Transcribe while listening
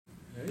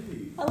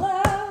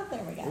Hello.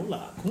 There we go.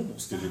 Hola, ¿cómo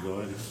está? Did you go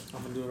ahead?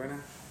 I'm gonna do it right now.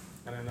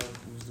 I didn't know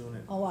who was doing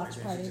it. I'll watch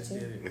I party just too.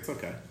 did it. It's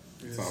okay.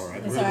 It's all right.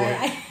 It's We're all gonna right.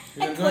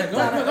 Go ahead, go clicked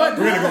ahead, on it. go ahead.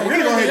 We're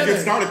gonna go ahead and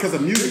get started because the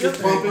music is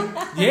pumping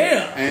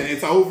Yeah. and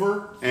it's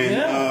over. And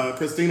Yeah.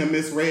 Christina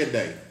missed Red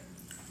Day.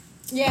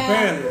 Yeah.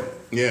 Apparently.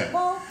 Yeah.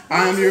 Well,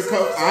 I'm your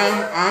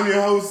I'm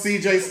your host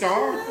CJ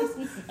Starr.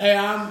 Hey,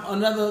 I'm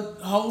another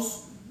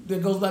host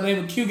that goes by the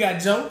name of Q Got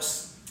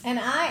Jokes. And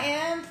I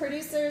am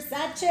producer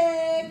Sad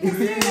Chick.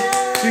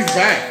 Christina. She's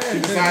back. She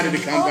decided to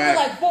come I'll be back.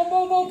 like boom,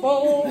 boom, boom,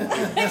 boom.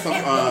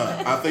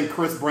 I think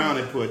Chris Brown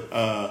had put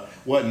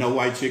no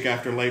white chick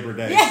after Labor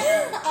Day.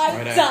 I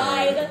Right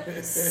died.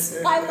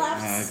 after I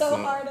laughed Alright, so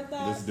hard at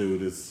that. This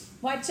dude is.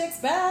 White chick's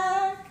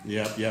back.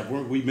 Yep.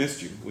 We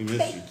missed you. We missed you.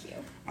 Thank you.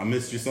 I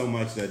missed you so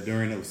much that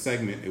during a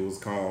segment it was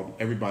called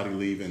 "Everybody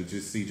Leave" and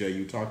just CJ,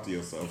 you talk to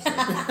yourself. So.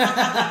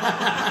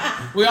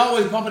 We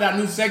always pumping out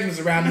new segments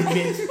around this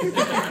bitch.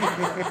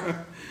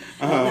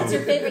 That's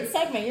your favorite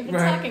segment. You've been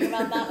Right. talking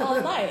about that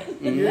all night.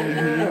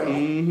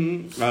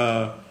 We'll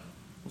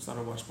start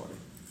a watch party.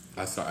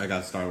 I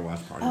got to start a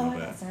watch party. Oh, My I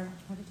bad. got Sarah.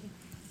 What did you?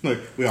 Look,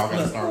 we all got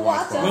to start a watch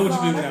Watch us party. What would you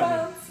on do our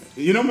now? phones.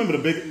 You know, remember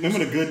the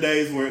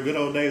good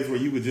old days where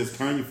you would just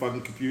turn your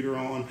fucking computer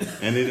on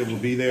and then it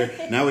would be there.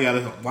 Now we got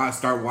to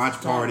start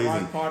watch parties watch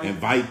and party.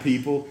 invite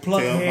people,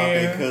 Pluck tell hair. about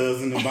their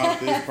cousin, about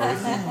this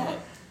person.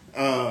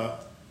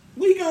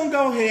 We gonna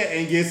go ahead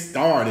and get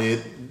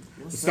started.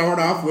 Start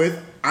off with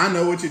I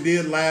know what you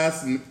did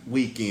last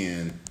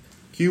weekend.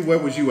 Q, where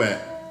was you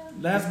at?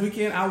 Last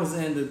weekend, I was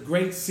in the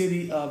great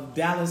city of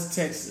Dallas,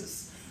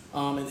 Texas,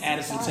 in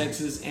Addison,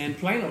 Texas, and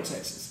Plano,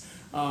 Texas.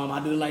 I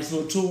did a nice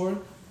little tour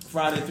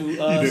Friday through. You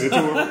did a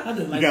tour. I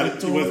did a You nice got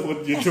little it tour.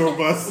 with your tour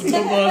bus.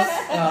 Tour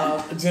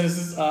bus,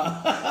 Genesis.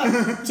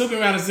 Took me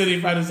around the city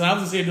Friday. So I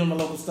was just here doing my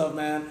local stuff,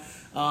 man.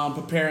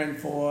 Preparing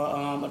for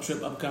a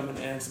trip upcoming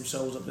and some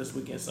shows up this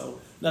weekend. So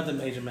nothing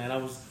major, man. I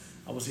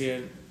was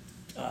here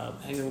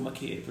hanging with my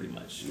kid, pretty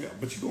much. Yeah,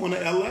 but you going to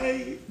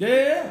LA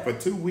Yeah. for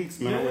 2 weeks,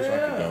 man. I wish I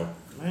could go.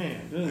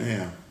 Man, good.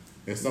 Yeah.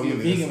 There's so Be a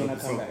many, vegan when I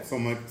come back. so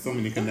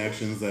many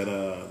connections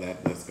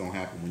that's gonna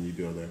happen when you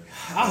go there.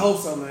 I hope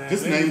so, man.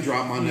 Just name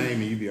drop my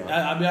name and you be alright.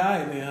 I'll be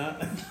alright, man.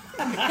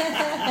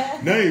 Huh?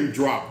 Name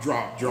drop.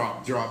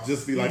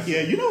 Just be like,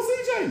 yeah, you know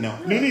CJ? No,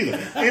 me neither.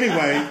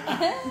 Anyway,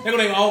 They're gonna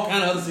name all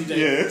kind of other CJ.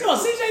 Yeah. You know,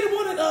 CJ the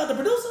one that the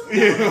producer?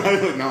 yeah,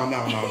 no,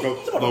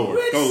 go lower,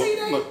 Rich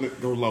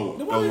CJ? go lower,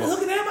 The go one that's lower.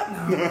 hooking them up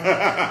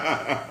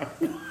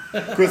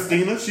now.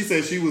 Christina, she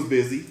said she was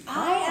busy.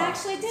 I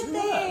actually did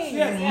things. She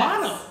had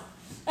mono.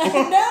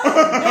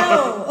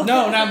 No.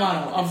 No, not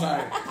mono. I'm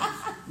sorry.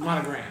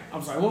 Monogram.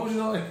 I'm sorry. What was you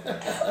doing?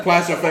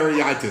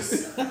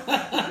 Plagiaritis.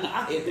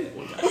 I hit that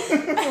one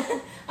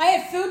time. I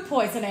had food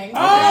poisoning.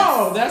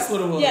 Oh, that's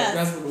what it was. Yes.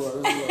 That's what it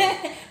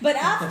was. But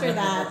after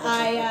that,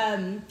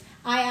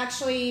 I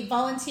actually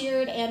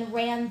volunteered and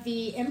ran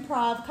the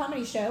improv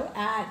comedy show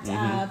at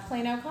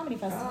Plano Comedy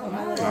Festival.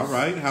 My little- All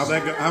right,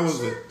 how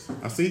was it?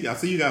 I see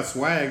you got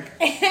swag.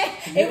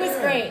 It was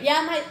great.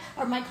 Yeah,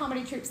 my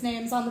comedy troupe's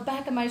name's on the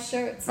back of my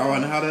shirt. So Oh,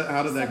 and how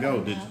did that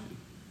go?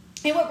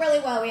 It went really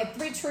well. We had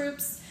 3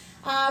 troops.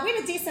 We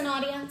had a decent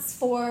audience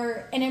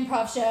for an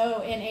improv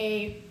show in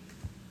a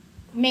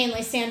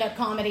mainly stand-up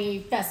comedy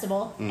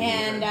festival. Mm-hmm.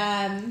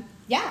 And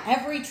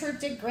every troupe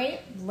did great.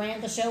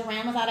 The show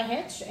ran without a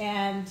hitch,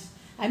 and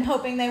I'm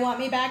hoping they want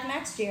me back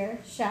next year.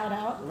 Shout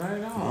out.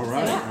 Right on. All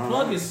right. Yeah.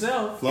 Plug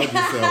yourself. Plug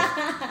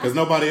yourself, because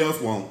nobody else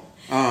won't.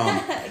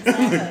 Exactly.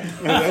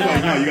 That's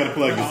like, no, you got to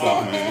plug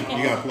yourself, man.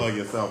 You got to plug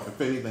yourself.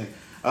 If anything,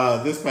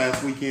 this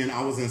past weekend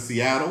I was in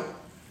Seattle.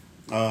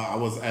 I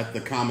was at the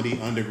Comedy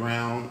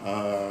Underground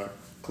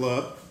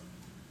Club.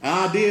 And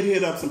I did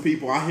hit up some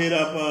people. I hit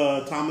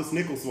up Thomas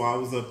Nichols while I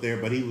was up there,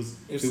 but he was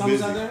Is too Thomas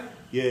busy. out there?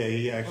 Yeah,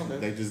 he actually.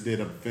 Okay. They just did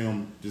a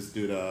film. Just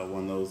did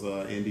one of those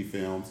indie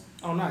films.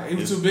 Oh, no. He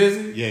was too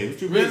busy? Yeah, he was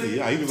too Really? busy.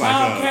 Yeah, he was like.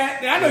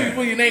 Tomcat? I know you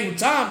put your name with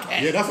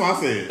Tomcat. Yeah, that's what I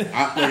said.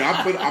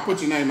 I put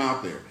your name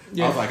out there.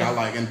 Yeah. I was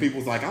like, and people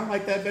was like, I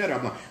like that better.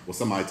 I'm like, well,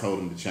 somebody told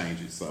him to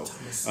change it. So,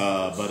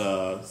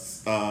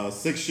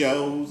 6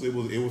 shows. It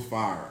was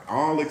fire.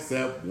 All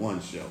except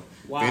one show.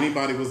 Wow. If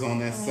anybody was on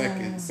that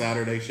second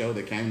Saturday show,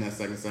 that came that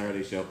second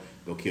Saturday show,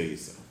 go kill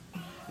yourself.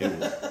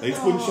 They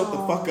just wouldn't shut the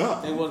fuck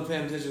up. They wasn't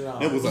paying attention at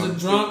all. It was it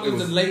drunk? It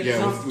was a late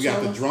drunk we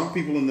got show? the drunk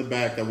people in the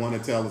back that want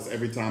to tell us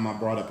every time I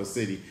brought up a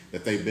city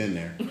that they've been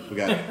there.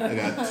 I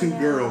got 2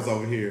 girls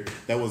over here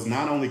that was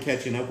not only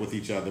catching up with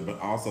each other, but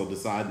also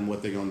deciding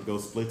what they're going to go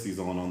splitsies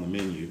on the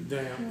menu.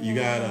 Damn. You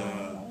got,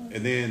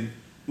 and then,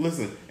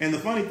 listen, and the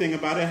funny thing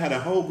about it, I had a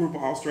whole group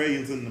of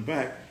Australians in the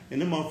back, and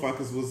them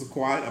motherfuckers was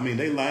quiet. I mean,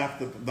 they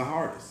laughed the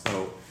hardest.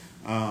 So,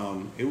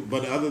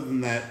 but other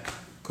than that,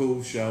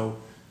 cool show.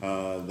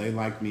 They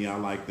like me, I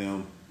like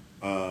them.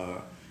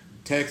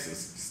 Texas,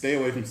 stay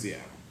away from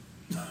Seattle.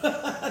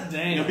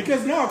 Damn.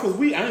 Because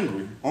we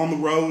angry on the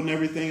road and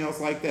everything else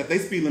like that. They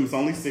speed limit's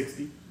only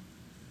 60.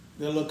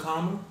 They're a little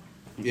calmer?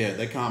 Yeah,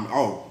 they come.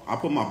 Oh, I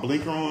put my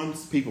blinker on.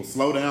 People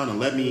slow down and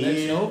let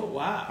me in.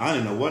 Wow. I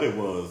didn't know what it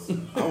was.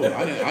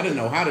 I didn't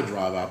know how to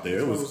drive out there.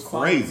 It was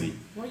crazy.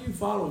 Why you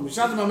following me?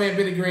 Shout out to my man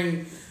Benny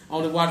Green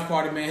on the watch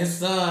party, man. His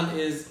son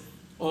is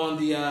on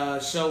the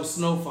show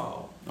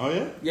Snowfall. Oh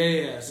yeah.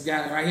 Yeah. It's a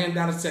guy right here in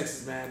Dallas,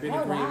 Texas, man. Benny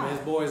Green, wow. man.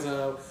 His boy's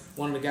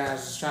one of the guys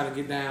just trying to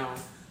get down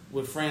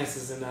with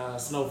Francis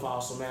and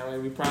Snowfall. So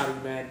man, we proud of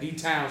you, man.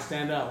 D-Town,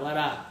 stand up, let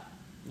out.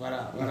 Clip, what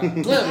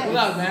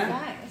up, man?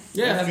 Nice.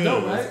 Yeah, that's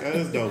dope, right? That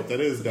is dope. That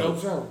is dope.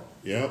 Dope show.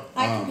 Yep.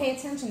 I can pay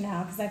attention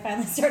now because I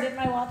finally started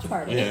my watch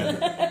party.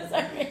 Yeah.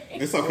 Sorry.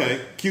 It's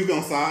okay. Q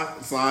gonna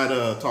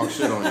slide talk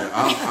shit on you.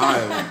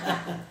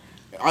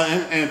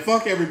 And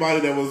fuck everybody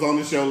that was on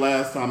the show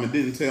last time and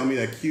didn't tell me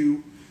that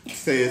Q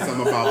said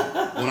something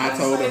about when I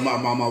told him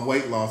about my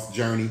weight loss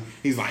journey.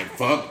 He's like,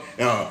 fuck,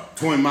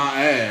 twin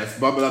my ass,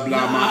 blah blah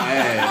blah my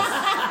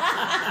ass.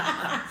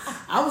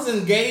 I was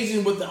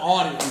engaging with the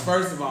audience,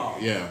 first of all.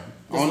 Yeah.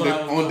 That's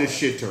On the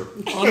shitter.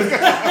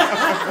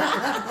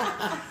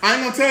 I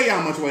ain't gonna tell you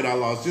how much weight I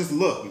lost. Just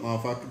look,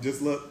 motherfucker.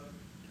 Just look.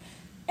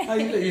 How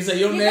you, you say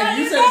your You neck? got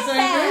You your said the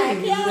neck same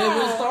thing. back, You said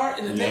we'll start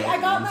in the neck. I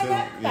got my I'm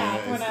neck telling-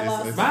 back yeah, when I it's-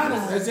 lost it's- Mine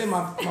is,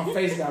 my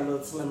face got a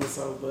little slimmer,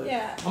 so, but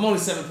Yeah. I'm only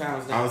 7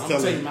 pounds down. I was I'm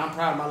telling telling you. you, man, I'm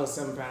proud of my little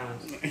 7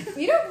 pounds.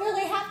 You don't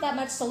really have that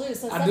much to lose.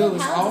 So I 7 do.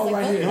 It's pounds all is a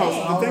right good here. No,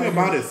 thing. Oh, the thing right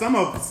about here.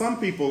 it, some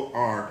people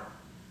are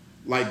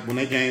like when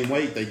they gain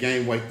weight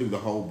through the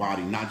whole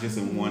body, not just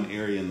in one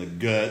area in the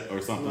gut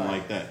or something Right.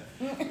 like that.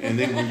 And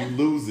then when you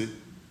lose it,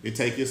 it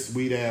takes you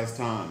sweet ass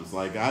times.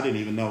 Like I didn't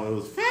even know it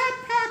was fat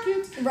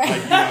pockets. Right. Like,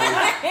 you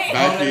know,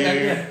 back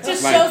here.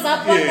 Just like, shows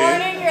up one yeah,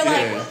 morning, you're like,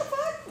 yeah. what the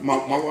fuck?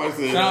 My wife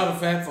said, Shout out to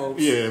fat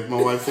folks. yeah,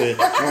 my wife said,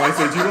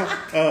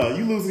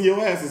 you losing your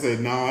ass? I said,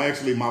 no,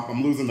 actually,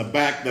 I'm losing the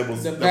back that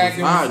was The back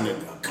hiding that it.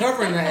 was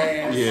covering the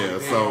ass. Yeah,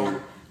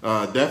 so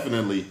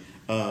definitely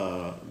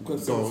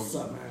Good go. what's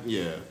up, man?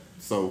 Yeah,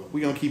 so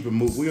we're gonna keep it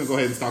moving. We're gonna go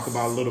ahead and talk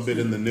about a little bit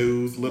in the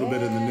news, A little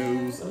bit,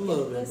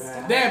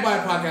 man. Dad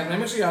Body Podcast, man.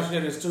 Make sure y'all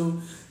share this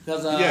too.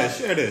 Because Yeah,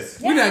 share this.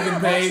 we're not getting Yeah,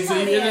 paid, so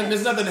that's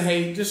there's nothing to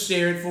hate. Just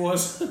share it for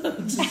us.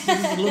 just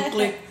a little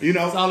click. You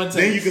know, That's all it takes.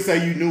 then you can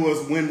say you knew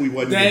us when we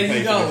wasn't There getting you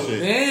paid for go. that shit.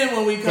 Then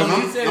when we Because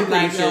come, he said I'm it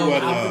pretty like, sure yo,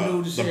 what I'm the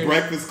dude to the share it.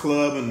 Breakfast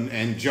Club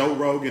and Joe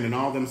Rogan and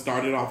all them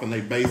started off in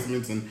their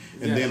basements, and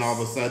Yes. then all of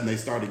a sudden they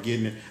started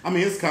getting it. I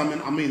mean, it's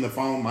coming. I mean, the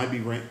phone might be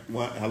ring.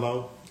 What?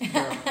 Hello,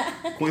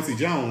 Quincy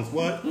Jones.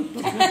 What?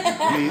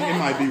 I mean, it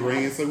might be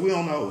ringing, so we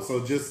don't know.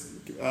 So just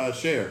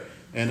share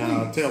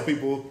and tell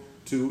people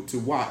to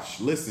watch,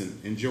 listen,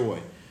 enjoy.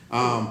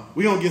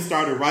 We're gonna get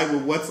started right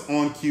with what's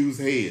on Q's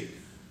head.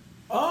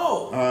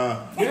 Oh,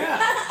 yeah.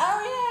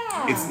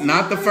 Oh, yeah. It's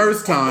not the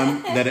first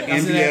time that an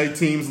That's NBA it.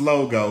 team's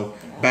logo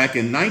back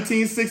in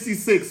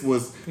 1966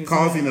 was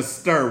causing a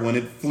stir when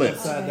it flipped.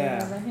 Upside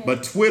down.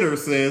 But Twitter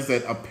says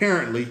that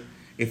apparently,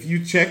 if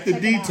you check the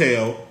Check it out.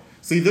 detail,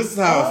 see, this is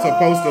how it's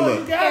supposed to You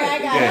look. Here, got I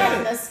it. got Yeah. it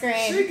on the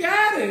screen. She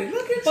got it.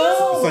 Look at Boom.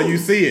 you. So you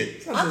see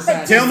it.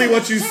 I'm Tell me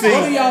what you see.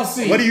 What do y'all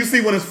see? What do you see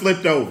when it's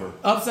flipped over?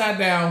 Upside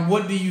down,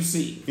 what do you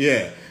see?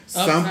 Yeah.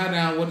 Upside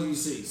down, what do you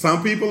see?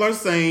 Some people are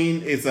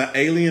saying it's an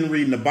alien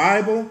reading the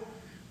Bible,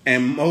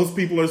 and most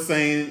people are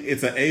saying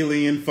it's an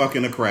alien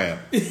fucking a crab.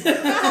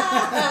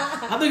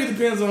 I think it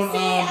depends on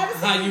I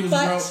was how you was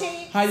butt brought,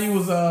 cheeks. how you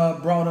was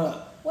brought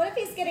up. What if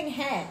he's getting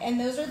head and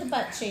those are the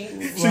butt cheeks?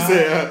 She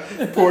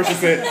said, Portia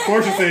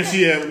said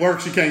she at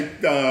work, she can't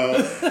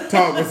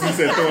talk, but she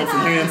said throw up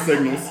some hand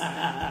signals.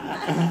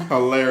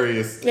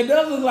 Hilarious. It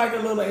does look like a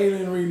little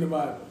alien reading the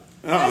Bible.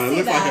 It see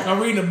looks like that. I'm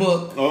reading a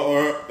book.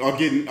 or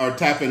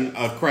tapping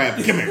a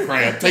crab. Come here,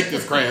 crab. Take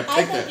this crab. I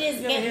Take think that.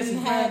 he's Yeah, here's getting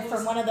some head crabs.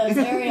 from one of those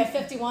Area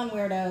 51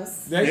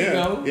 weirdos. There you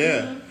go.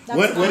 Yeah.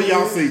 That's What do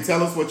y'all nice. see?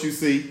 Tell us what you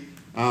see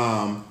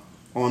on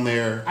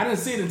there. I didn't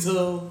see it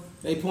until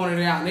they pointed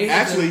it out. And they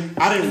had Actually,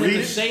 I didn't they had read to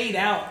it. shade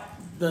out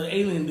the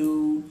alien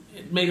dude.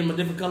 It made him a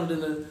different color than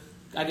the,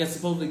 I guess,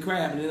 supposedly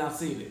crab, and then I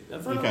seen it.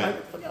 That's what I'm Okay. like,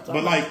 what y'all talking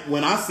But like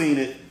when I seen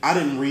it, I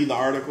didn't read the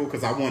article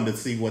because I wanted to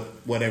see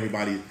what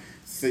everybody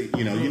see.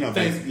 You know,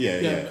 Thanks.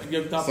 yeah.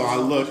 Your thought So I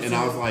process. looked and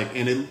I was like,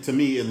 and it, to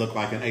me, it looked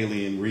like an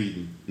alien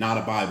reading, not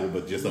a Bible,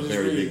 but just a Just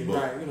very reading, big book.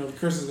 Right. You know, the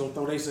Christians gonna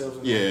throw themselves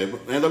in there. Yeah,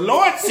 and the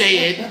Lord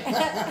said,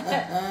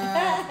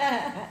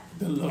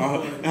 The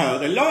Lord.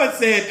 the Lord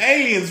said,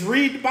 aliens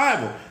read the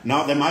Bible.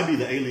 No, there might be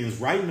the aliens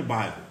writing the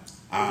Bible.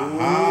 Aha.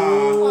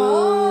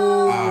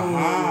 Oh,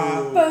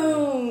 Aha.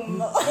 boom.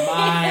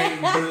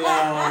 Mind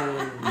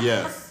blown.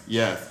 Yes.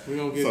 We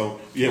gonna get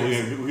so yeah,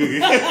 we're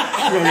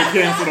gonna get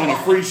canceled on a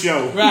free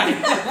show. Right.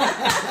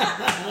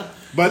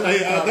 But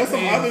there's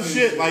some other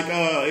shit. Like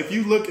if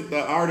you look at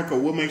the article,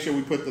 we'll make sure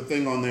we put the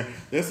thing on there.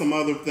 There's some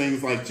other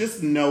things like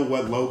just know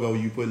what logo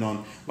you putting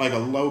on. Like a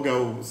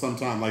logo,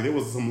 sometime like there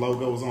was some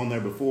logos on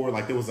there before.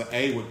 Like there was an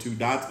A with 2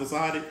 dots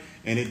beside it,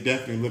 and it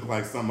definitely looked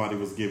like somebody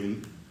was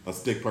giving a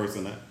stick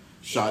person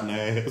shot in the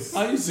ass.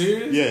 Are you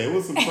serious? Yeah, it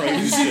was some Did you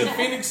crazy see the shit.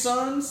 Phoenix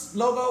Suns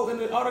logo in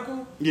the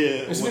article? Yeah.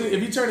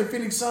 If you turn the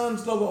Phoenix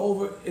Suns logo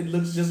over, it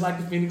looks just like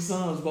the Phoenix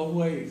Suns both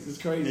ways. It's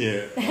crazy.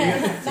 Yeah.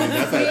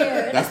 That's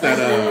weird. That's It's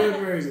that. real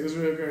crazy. It's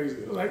real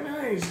crazy. Like,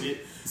 man, ain't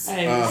shit.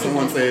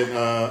 Someone said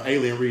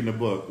Alien reading the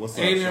book. What's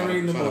up? Alien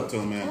reading the shout book. out to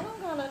him, I man.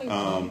 don't got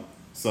anything.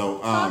 So,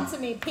 Talk to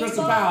me, people.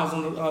 Crystal Powell's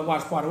on the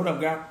watch party. What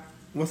up, guy?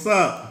 what's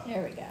up?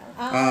 There we go.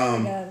 There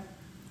we go.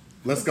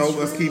 Let's go.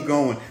 Let's keep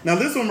going. Now,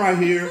 this one right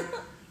here,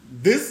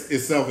 this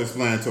is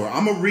self-explanatory.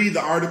 I'm gonna read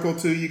the article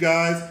to you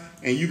guys,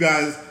 and you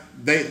guys,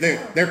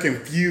 they're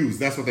confused.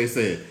 That's what they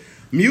said.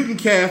 Mutant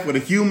calf with a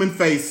human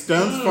face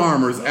stuns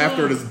farmers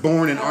after it is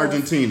born in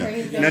Argentina.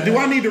 crazy. Now, do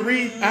I need to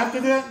read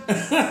after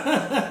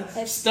that?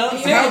 Stuff. Are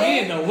you Say it ready?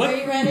 again, though. What? Are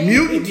you ready?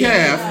 Mutant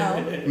Yeah.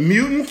 calf,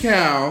 mutant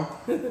cow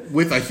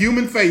with a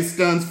human face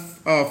stuns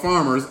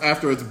farmers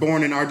after it's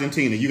born in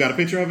Argentina. You got a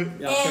picture of it?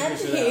 Y'all check And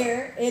this shit out.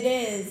 here it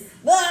is.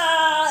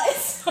 Ah,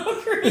 it's so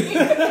creepy.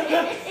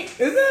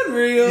 Is that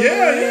real?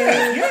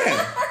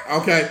 Yeah.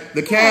 Okay.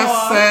 The calf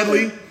Aw,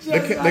 sadly,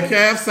 just the like-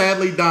 calf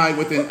sadly died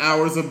within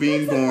hours of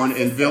being born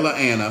in Villa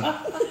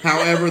Ana.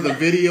 However, the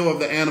video of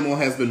the animal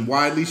has been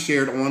widely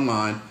shared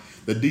online.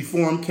 The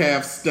deformed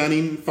calf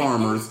stunning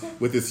farmers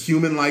with his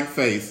human-like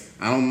face.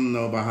 I don't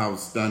know about how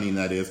stunning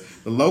that is.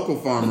 The local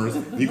farmers,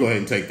 you go ahead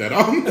and take that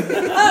off.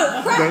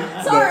 Oh,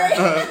 crap. Sorry.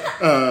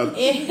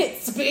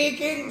 It's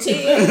speaking to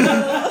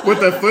you.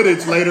 With the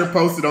footage later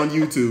posted on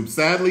YouTube.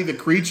 Sadly, the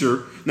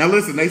creature. Now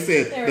listen, they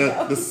There we said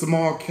go. the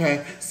small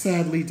cat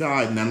sadly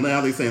died. Now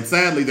they're saying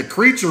sadly the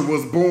creature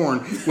was born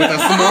with a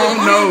small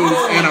nose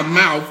and a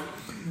mouth.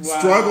 Wow.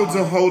 Struggled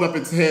to hold up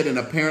its head and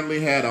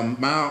apparently had a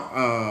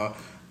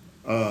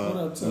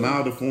up, Tony?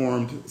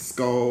 maldeformed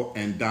skull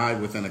and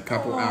died within a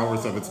couple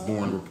hours of its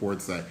born,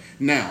 reports say.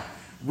 Now,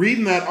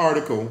 reading that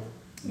article,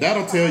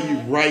 that'll tell you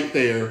right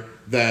there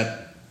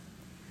that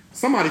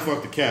somebody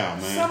fucked a cow,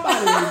 man.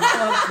 Somebody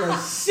fucked the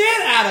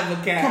shit out of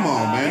a cow. Come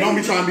on, man. Don't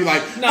be trying to be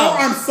like, No. oh,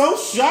 I'm so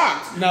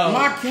shocked. No.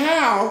 My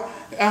cow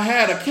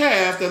had a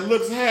calf that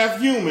looks half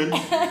human.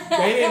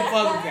 They didn't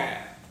fuck a cow.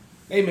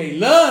 They made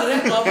love to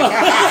that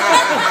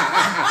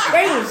motherfucker.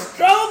 They was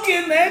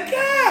stroking that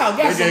cow.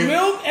 Got They some gave-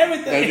 milk,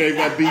 everything. They gave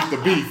that beef to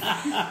beef.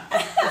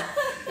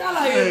 Y'all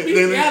like Then, beef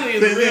reality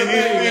is real then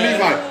thing, he's man.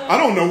 like, I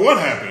don't know what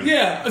happened.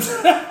 Yeah.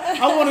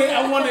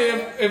 I wonder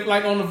if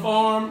like on the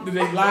farm, did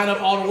they line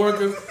up all the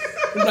workers?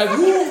 It's like,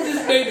 who's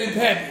this baby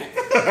pappy?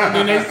 And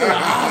then they stood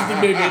up, I'm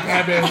the baby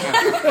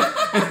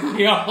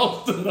pappy.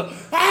 Y'all stood up,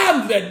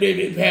 I'm that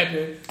baby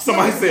pappy.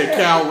 Somebody said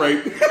cow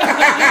rape.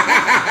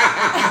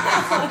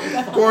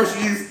 Of course,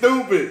 you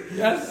stupid.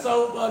 That's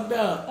so fucked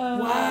up.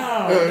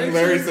 Wow.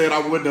 Larry said I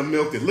wouldn't have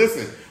milked it.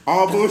 Listen,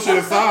 all bullshit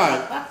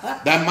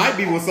aside, that might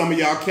be what some of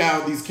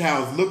y'all these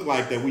cows look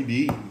like that we be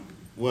eating.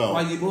 Well,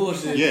 Why you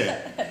bullshit?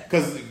 yeah,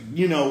 because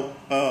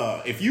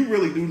if you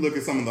really do look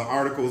at some of the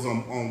articles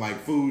on like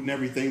food and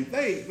everything,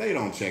 they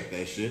don't check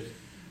that shit.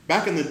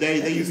 Back in the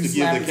day, they used to give the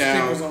slapping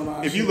stickers cows. on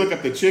our If you shit. look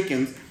at the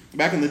chickens,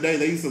 back in the day,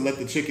 they used to let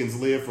the chickens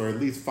live for at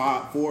least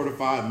 4 to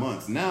 5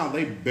 months. Now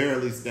they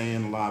barely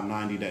staying alive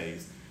 90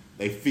 days.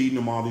 They feeding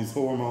them all these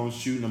hormones,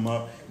 shooting them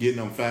up, getting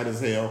them fat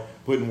as hell,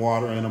 putting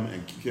water in them,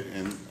 and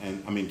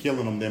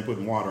killing them, then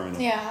putting water in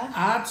them. Yeah.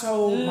 I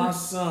told my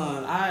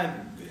son,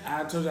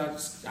 I told you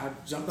I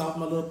jumped off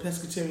my little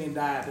pescatarian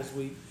diet this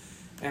week,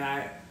 and I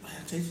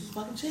had to taste some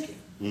fucking chicken.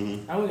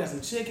 Mm-hmm. I went and got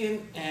some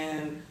chicken,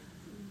 and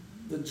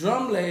the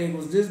drum leg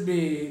was this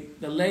big,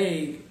 the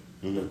leg,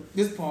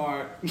 this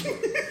part,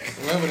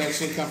 wherever that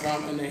shit come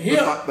from, and the hip.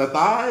 The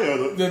thigh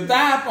or The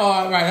thigh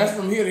part, right, that's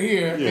from here to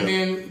here. Yeah. And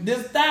then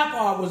this thigh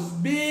part was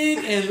big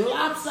and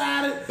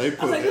lopsided. They I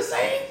put was like, this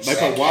ain't they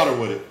chicken. put water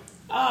with it.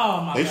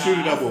 Oh my They God. shoot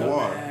it up I with feel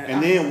water bad.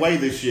 and then weigh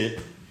the shit.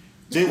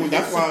 Then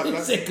that's why. He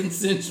said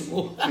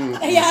consensual.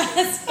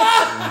 Yes.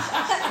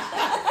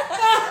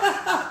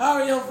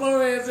 Mario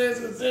Flores says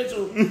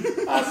consensual.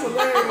 That's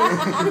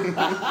hilarious.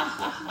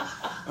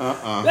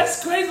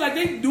 That's crazy. Like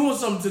they doing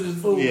something to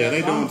this food. Yeah,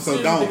 they doing- I'm so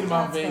seriously don't. thinking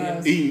about That's vegan.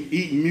 gross.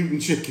 Eating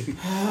mutant chicken.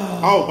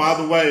 Oh,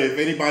 by the way, if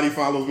anybody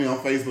follows me on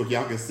Facebook,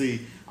 y'all can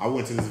see I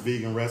went to this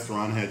vegan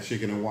restaurant and had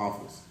chicken and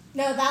waffles.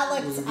 No, that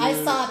looks. Was it I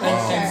good? saw a In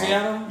picture.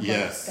 Seattle?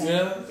 Yes. Good.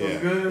 Yeah, it was Yeah.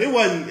 good. It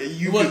wasn't.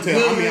 You It wasn't could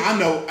tell. I good? mean, I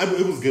know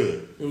it was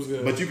good. It was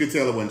good. But you could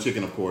tell it wasn't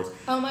chicken, of course.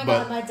 Oh my But,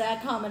 God, my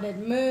dad commented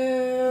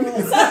moo.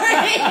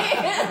 Sorry.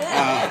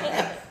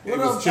 It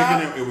was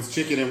chicken. It was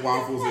chicken and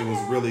waffles. It was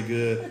really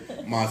good.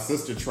 My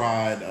sister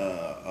tried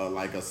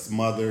like a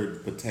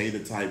smothered potato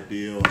type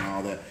deal and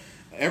all that.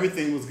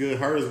 Everything was good.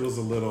 Hers was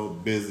a little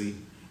busy,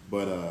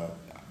 but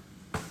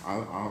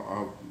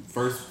I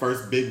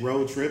first big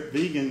road trip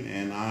vegan,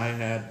 and I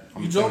had.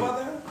 You drove out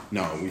there?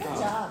 No, we. Good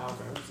job.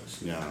 Okay.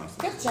 Yeah.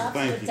 Good job for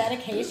Thank the you.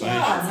 dedication. Thank you.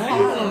 That's Man,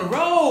 you went on hard. the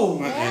road.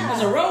 Yeah.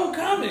 There's a road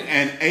coming.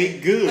 And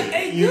ate good. And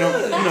ate you know,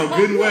 good.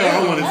 good and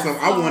well. I wanted That's some. I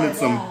hard, wanted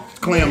some yeah.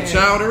 clam Man.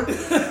 chowder.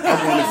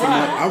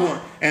 I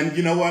want. And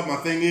you know what? My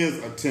thing is,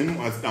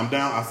 I'm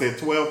down. I said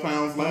 12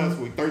 pounds last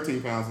week,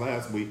 13 pounds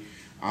last week.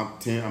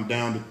 I'm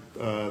down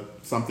to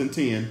something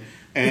 10.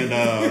 And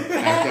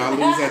after I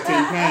lose that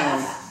 10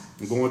 pounds,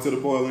 I'm going to the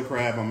boiling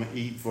crab. I'm gonna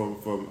eat for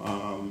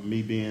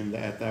me being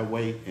at that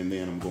weight, and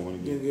then I'm going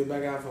again. Get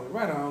back out from it.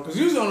 Right on. Because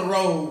usually on the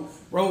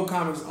road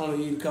comics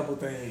only eat a couple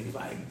things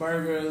like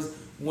burgers,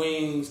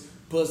 wings,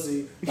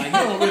 pussy. Like you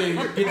don't really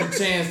get the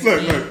chance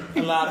to eat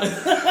a lot of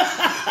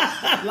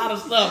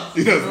stuff.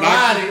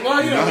 Variety.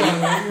 Well, you know what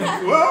I mean.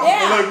 Well,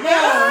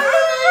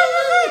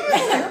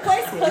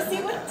 replace pussy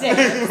with dick.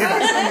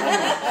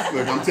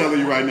 Look, I'm telling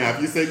you right now.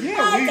 If you say you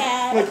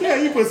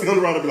pussy on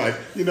the road, I'll be like,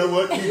 you know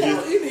what?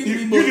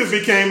 You just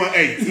became an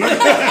 8.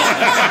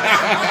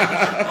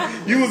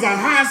 You was a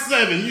high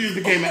 7. You just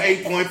became an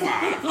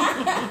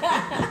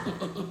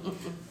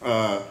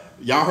 8.5.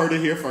 Y'all heard it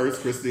here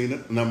first,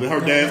 Christina. And her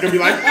dad's gonna be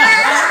like,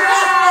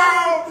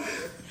 no!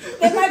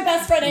 Then my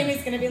best friend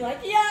Amy's gonna be like,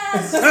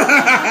 yes!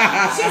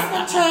 She's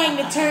been trying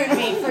to turn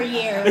me for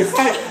years.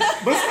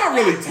 But it's not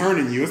really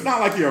turning you. It's not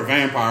like you're a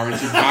vampire and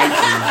she bites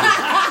you.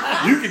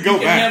 You can go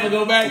back. Never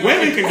go back.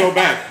 Women can go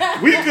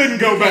back. We couldn't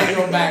go back.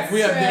 Go back.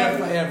 We are there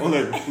forever.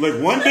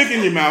 Look, one dick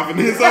in your mouth and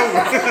it's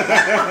over.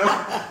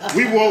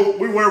 we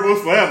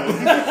werewolves forever.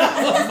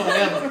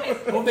 Forever.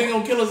 One thing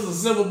gonna kill us is a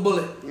silver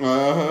bullet.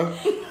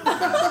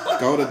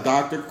 Go to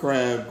Dr.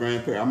 Crab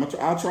grandparent.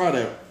 I'll try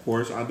that,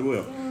 Porsche. I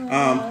will.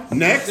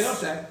 Next.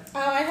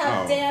 I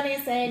have Danny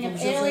saying,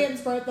 if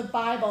aliens wrote the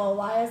Bible,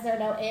 why is there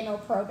no anal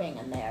probing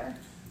in there?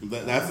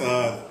 That's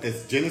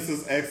it's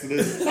Genesis,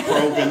 Exodus,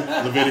 probing,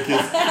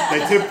 Leviticus.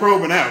 They took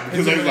probing out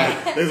because they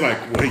was like,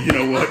 well, you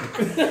know what?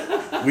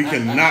 We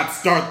cannot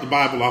start the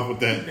Bible off with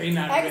that.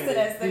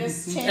 Exodus, they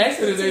just changed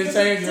Exodus, they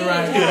changed it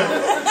right.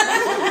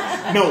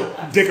 Yeah. No,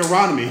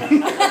 Dickeronomy.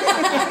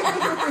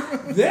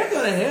 They're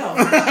gonna help.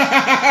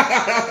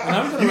 And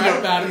I'm gonna write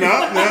about it. No,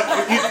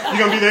 you're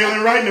gonna be the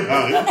alien writing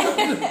about it.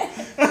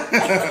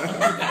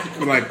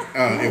 Like,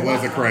 it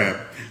was a crab.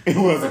 It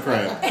was a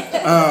crab.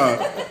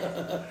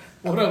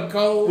 What up,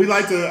 Cole? We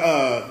like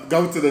to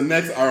go to the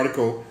next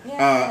article.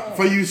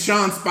 For you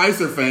Sean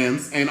Spicer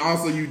fans and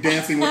also you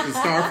Dancing with the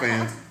Star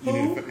fans. You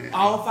need to,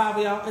 all 5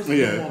 of y'all? It's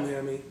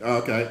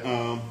Okay.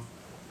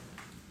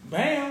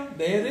 Bam.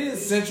 There it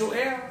is. Central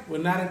Air. We're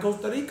not in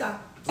Costa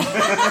Rica.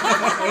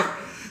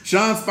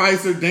 Sean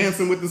Spicer,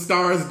 Dancing with the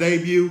Stars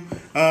debut.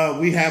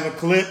 We have a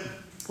clip.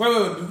 Wait. I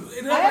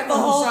have the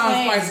whole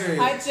thing.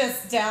 I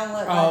just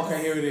downloaded. Oh, okay.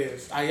 Here it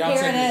is. Y'all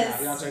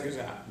check this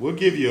out. We'll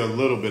give you a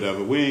little bit of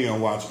it. We ain't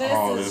gonna watch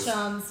all this. This is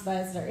Sean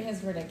Spicer.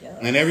 He's ridiculous.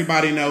 And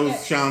everybody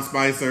knows Sean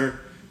Spicer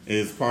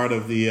is part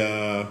of the.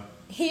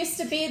 He used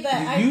to be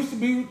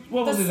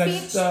what was the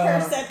it? Speech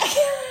person.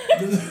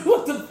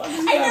 What the fuck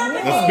is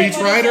that? The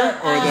speechwriter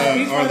or the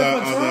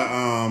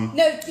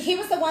No, he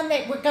was the one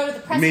that would go to the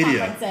press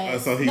media.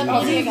 conferences. So he was.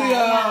 I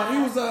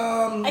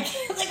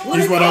can't think of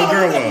he's what old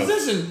girl was.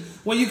 Position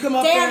when you come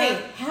up Danny,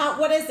 there.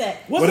 what is it?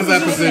 What is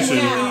that position?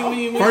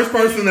 First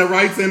person that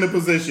writes in the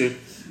position.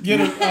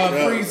 Get a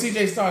free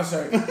CJ Star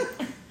shirt.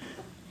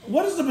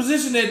 What is the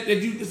position that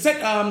you?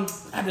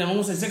 I don't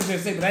want to say Secretary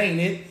of State, but that ain't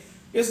it.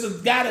 It's the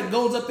guy that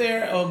goes up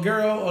there, or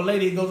girl or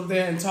lady goes up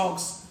there and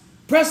talks.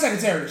 Press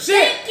secretary. Shit.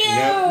 Thank you.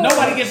 Yep.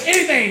 Nobody gets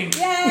anything.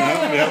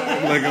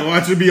 Yay. Like I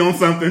want you to be on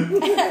something.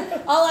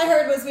 All I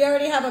heard was we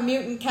already have a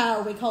mutant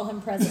cow. We call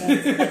him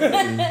president.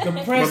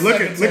 The press But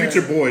look at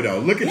your boy though.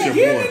 Look at your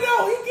boy.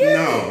 He get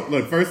No,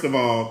 look. First of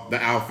all,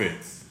 the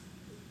outfits.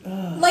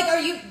 Like, are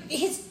you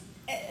his?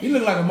 You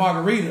look like a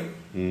margarita.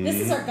 This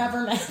is our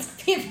government.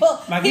 People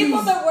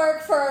was, that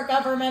work for our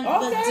government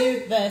that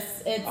do this.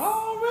 It's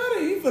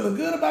already. He feeling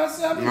good about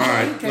himself. All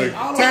right, look,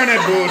 turn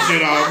that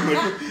bullshit off.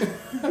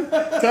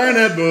 Turn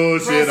that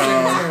bullshit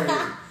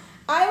off.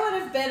 I would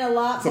have been a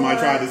lot. Somebody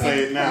more tried to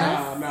say it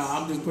now. No,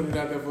 I'm just putting it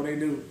out there before they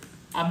do.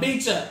 I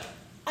beat you.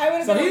 I would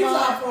have So been he's a our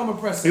lot. former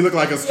president. He looked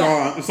like a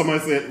straw.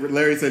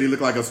 Larry said he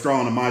looked like a straw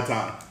in a Mai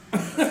Tai.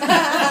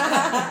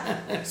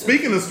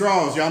 Speaking of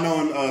straws, y'all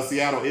know in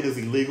Seattle it is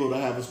illegal to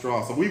have a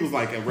straw. So we was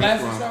like at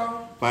restaurant.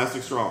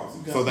 Plastic straws.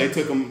 Okay. So they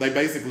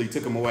basically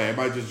took them away.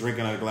 Everybody just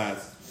drinking out of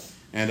glass.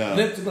 And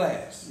lip to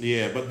glass.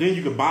 Yeah, but then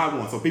you could buy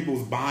one. So people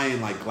was buying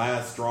like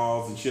glass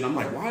straws and shit. I'm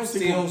like, why is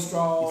steel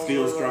straws?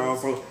 Steel straws.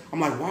 So I'm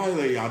like, why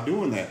are y'all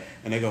doing that?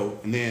 And they go,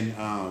 and then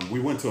we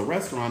went to a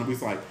restaurant and we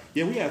was like,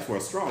 yeah, we asked for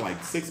a straw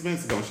like 6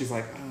 minutes ago. And she's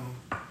like,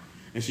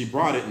 and she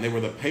brought it and they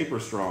were the paper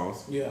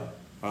straws. Yeah.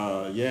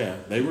 Yeah,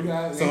 they were.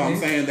 So I'm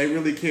saying they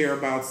really care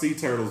about sea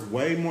turtles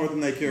way more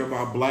than they care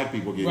about black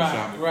people getting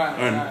shot,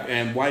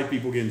 and white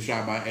people getting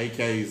shot by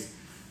AKs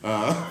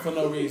for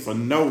no reason. For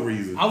no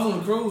reason. I was on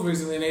a cruise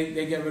recently, and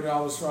they got rid of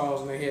all the straws,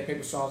 and they had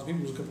paper straws.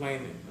 People was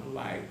complaining. I'm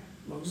like,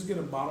 well, just get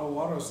a bottle of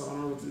water or something, I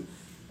don't know what to,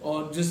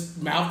 or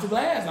just mouth to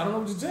glass. I don't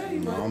know what to tell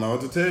you. I don't know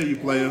what to tell you,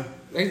 player.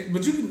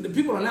 But the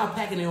people are now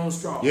packing their own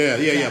straws.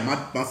 Yeah. My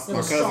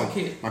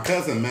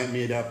cousin met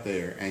me up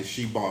there, and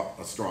she bought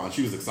a straw, and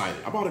she was excited.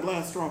 I bought a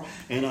glass straw,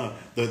 and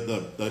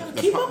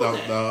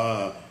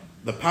the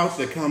pouch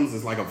that comes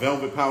is like a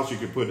velvet pouch. You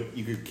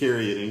could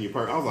carry it in your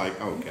purse. I was like,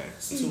 okay,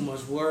 it's too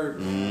much work.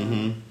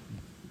 Mm-hmm.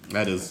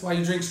 That's why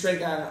you drink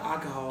straight out of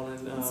alcohol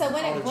and. So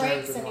when it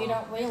breaks and you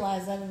don't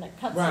realize it, and it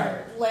cuts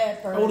your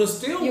lip, or the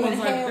steel ones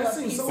like that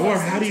seems so. Or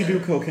how do you do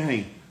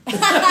cocaine?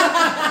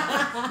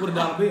 With a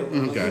dollar bill.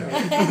 Okay.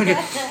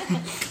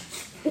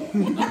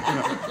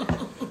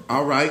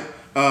 All right.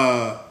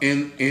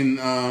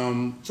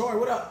 Troy,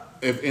 what up?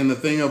 If in the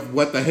thing of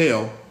what the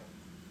hell,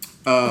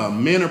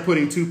 men are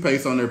putting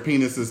toothpaste on their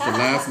penises to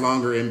last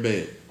longer in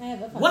bed. I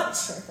have a fun What?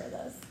 picture for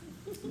this.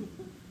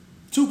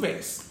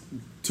 Toothpaste.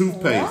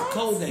 Toothpaste. What?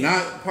 Colgate.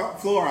 Not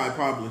fluoride,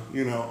 probably.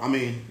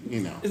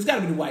 It's got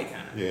to be the white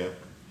kind. Yeah.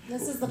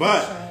 This is the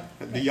But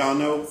picture. do y'all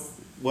know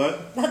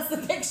what? That's the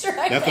picture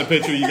I That's the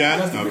picture you got?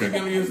 That's the Okay. you're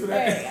going to use for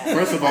that. There you go.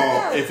 First of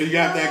all, if you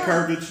got that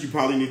curvage, you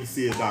probably need to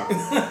see a doctor.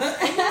 No.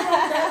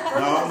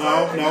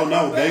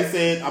 They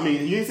said,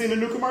 you ain't seen the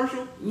new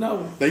commercial?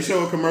 No. They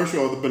show a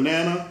commercial of the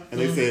banana, and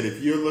they said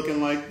if you're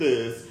looking like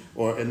this,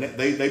 and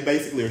they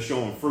basically are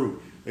showing fruit.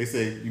 They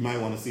say you might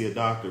want to see a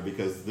doctor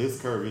because this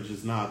curvage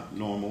is not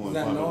normal and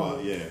Not blah blah normal.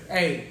 blah. Yeah.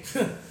 Hey,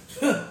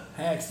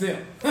 ask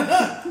them.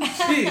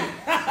 Shit.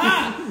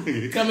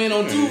 Come in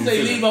on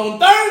Tuesday, leave on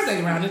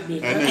Thursday around this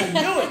bitch. That's how you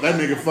do it. That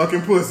nigga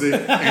fucking pussy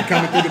and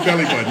coming through the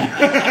belly button.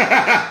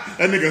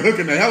 That nigga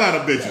hooking the hell out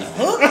of bitches.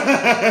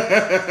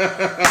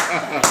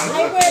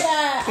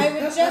 I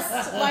would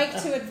just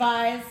like to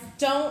advise: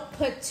 don't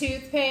put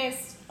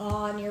toothpaste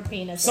on your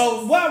penis.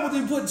 So why would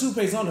they put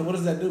toothpaste on it? What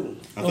does that do?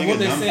 I Or think what it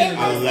they numbs said? it. It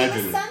was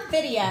Allegedly. some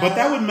video. But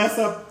that would mess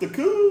up the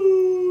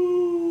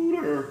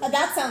cooter.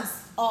 That sounds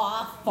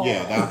awful.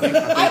 Yeah, I think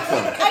so.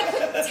 I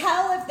couldn't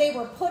tell if they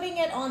were putting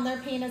it on their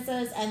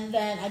penises, and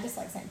then I just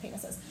like saying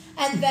penises,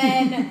 and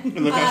then And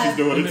look how she's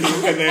doing it too.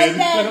 And and then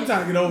then I'm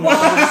trying to get over it.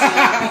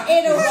 washing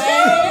it away.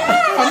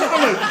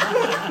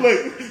 look,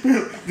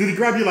 did he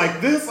grab you like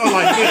this or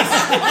like this?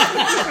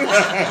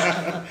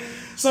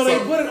 So they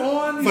put it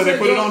on. So they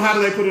put it on. How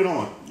do they put it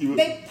on?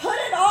 They put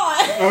it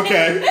on.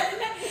 Okay. And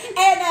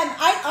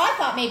I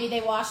thought maybe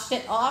they washed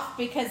it off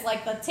because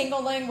like the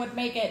tingling would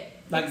make it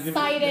Like,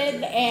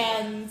 excited,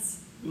 and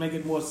Make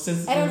it more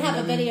sensitive. I don't have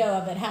a video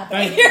of it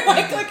happening. Thank you. You're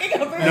like looking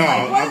over. No,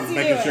 like, what I is was he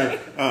making doing? sure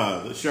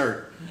the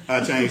shirt.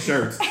 I changed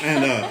shirts,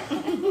 and I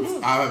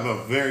have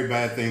a very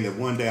bad thing that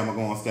one day I'm gonna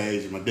go on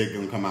stage and my dick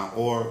gonna come out,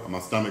 or my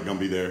stomach gonna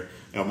be there.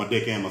 My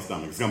dick and my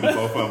stomach. It's gonna be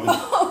both of them.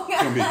 Oh,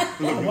 It's gonna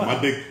be my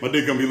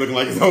dick gonna be looking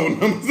like it's holding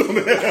them.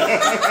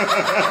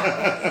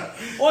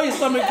 Or your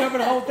stomach cover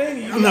the whole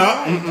thing. Would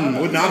not happen.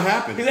 Would not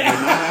happen. This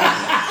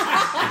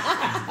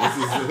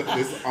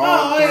I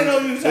didn't know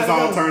you was trying to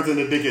go. turns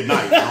into dick at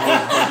night.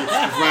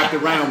 It's wrapped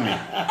around me.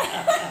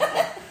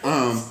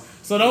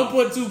 So don't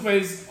put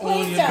toothpaste on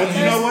Please your don't. But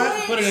you know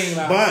what? Put it in your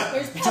mouth. But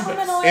There's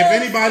peppermint oil. if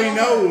anybody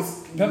knows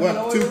Peppermint what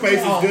oil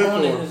toothpaste is on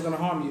good it for, is going to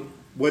harm you.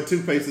 what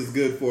toothpaste is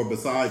good for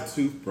besides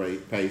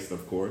toothpaste,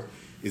 of course,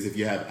 is if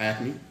you have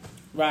acne.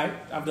 Right,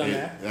 I've done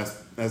Yeah, that.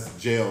 that's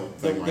gel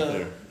thing right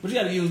there. But you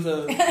got to use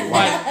the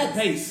white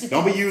paste.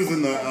 Don't be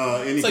using the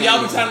any. So kind y'all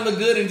be of- trying to look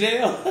good in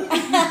jail?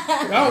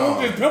 I don't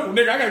want this pimple,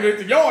 nigga. I got to get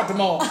to the yard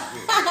tomorrow.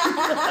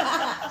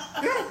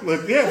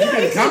 Look, yeah, if you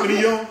get a company,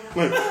 you don't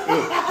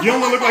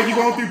look like you're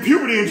going through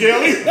puberty in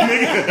jail either,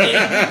 nigga.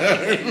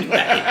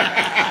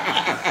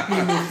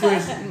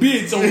 Fresh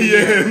bitch on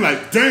here. Yeah,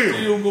 like damn.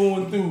 Still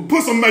going through.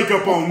 Put some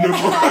makeup on, nipple.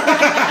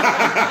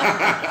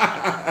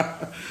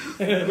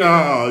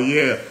 Oh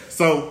yeah.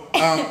 So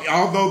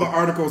although the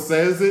article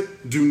says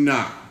it, do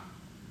not.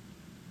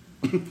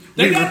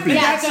 They got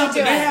Yeah, don't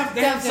something. do They it. have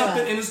Don't do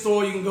something it. in the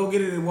store. You can go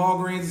get it at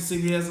Walgreens, and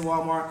CVS, and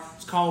Walmart.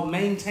 It's called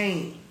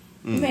Maintain.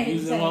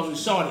 Using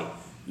Walgreens Shorty.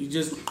 You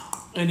just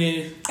and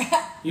then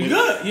you're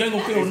good. You ain't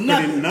gonna feel It's pretty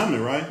nothing.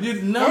 numbing, right? You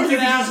Or numb you it can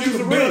out. just You use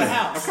can a build ring, a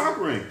house. a cock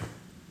ring.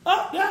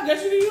 Oh yeah, I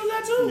guess you can use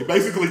that You're too.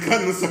 basically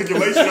cutting the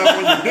circulation up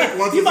on your dick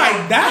once You it's might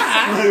out.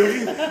 die.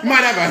 You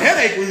might have a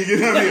headache when you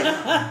get out here.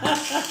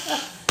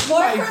 More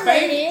Like for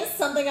fake- ladies,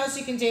 something else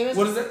you can do is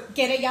What is it?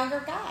 get a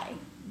younger guy.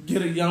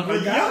 Get a younger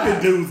The guy. younger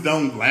dudes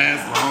don't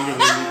last longer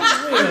than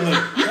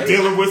you. You're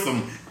dealing with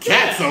some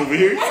cats over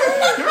here. Did you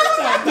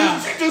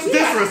just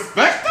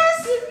disrespect us?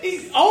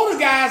 These older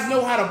guys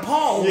know how to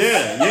pause.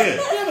 Yeah.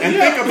 And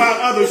think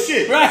about other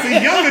shit. Right. See,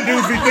 younger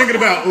dudes be thinking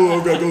about,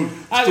 oh, I gotta go to the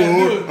I gotta do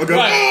store. it. I gotta,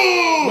 Right.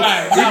 oh!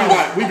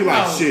 Right. We be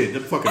like, No. shit, the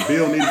fucking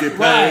bill need to get paid.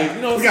 Right.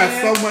 You know what we got I'm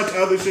so saying? much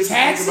other shit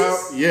Taxes? to think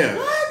about. Yeah.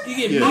 What? You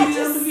get Yeah. I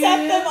medium just to set get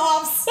them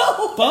off so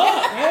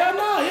Fuck, hell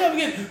no. He ever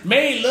get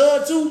made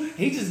love to.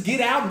 He just get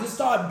out and just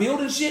start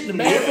building shit in the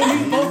bathroom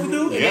he's supposed to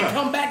do, and Yeah. then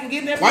come back and get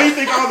in that. Why you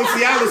think all the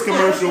Cialis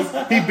commercials,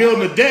 he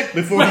building a deck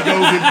before he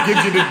goes and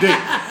gives you the dick?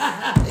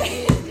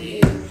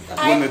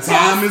 When the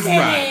time is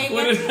right.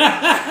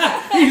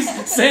 He's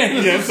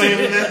saying, Yeah, saying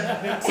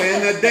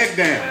that deck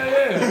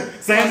down.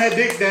 Saying that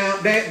dick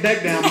down,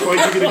 deck down before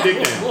you get the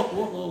dick down.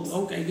 Whoa,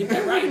 okay, get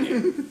that right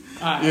there.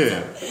 All right,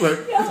 Yeah.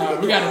 Look, sorry,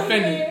 we got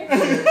offended.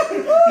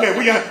 yeah,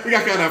 we got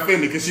kind of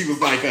offended because she was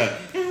like,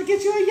 "I'll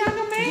get you a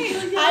younger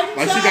man." I'm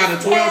Like she got a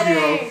just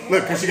 12-year-old. kidding.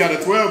 Look, because she got a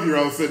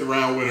 12-year-old sitting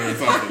around with her or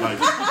something. Like,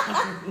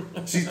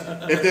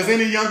 if there's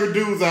any younger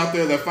dudes out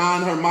there that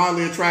find her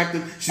mildly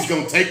attractive, she's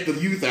gonna take the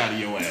youth out of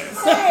your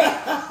ass. Hey,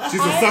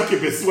 She's a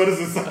succubus. What is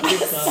a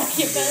succubus?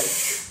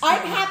 succubus.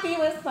 I'm happy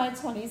with my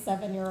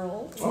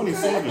 27-year-old.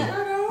 27.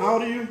 How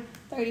old are you?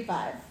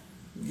 35.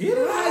 Get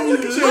it how you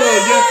live. I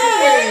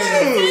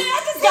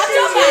just got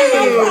your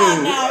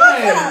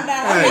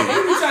back. Hey,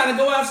 you trying to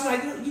go out? She's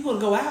like, you gonna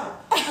go out?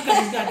 I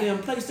got this goddamn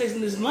PlayStation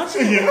this lunch.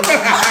 Where the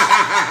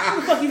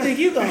fuck you think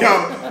you going?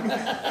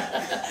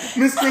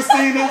 Miss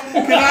Christina,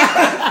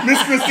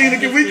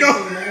 can we go?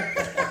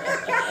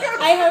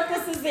 I hope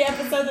this is the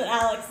episode that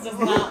Alex does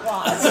not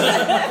watch.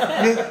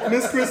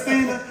 Miss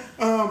Christina,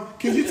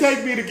 can you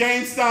take me to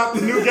GameStop,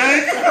 the new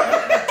game?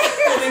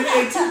 And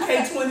then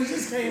 2K20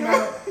 just came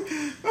out.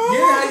 Get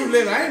how you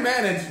live. I ain't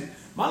mad at you.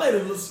 My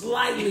lady was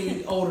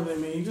slightly older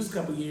than me, just a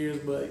couple years,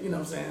 but you know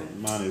what I'm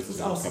saying? Mine is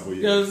a couple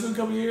years. Yeah, it's a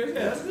couple years.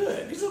 Yeah, that's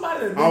good. Get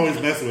somebody that I always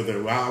mess with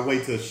her. I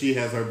wait till she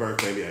has her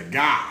birthday. Be like,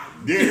 God,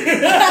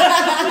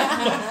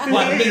 damn.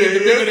 What, the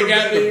bigger the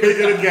gap? The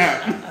bigger the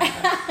gap.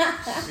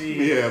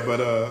 Yeah, but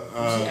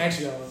she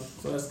actually young,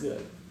 so that's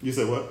good. You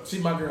said what?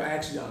 She's my girl,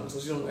 actually young, so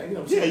she don't. You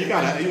know. Yeah, you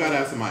gotta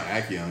have somebody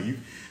act young.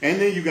 And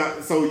then you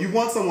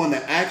want someone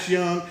that acts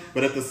young,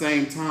 but at the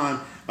same time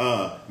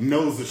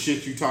knows the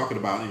shit you talking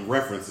about and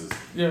references.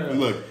 Yeah.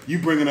 Look, you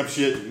bringing up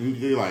shit, and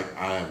you're like,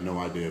 I have no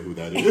idea who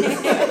that is.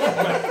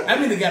 I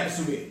mean, the gap is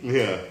too big.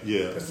 Yeah.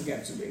 That's the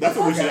gap too big. That's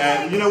what we should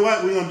add. You know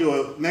what? We're gonna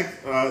do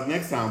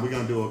next time. We're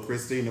gonna do a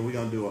Christina. We're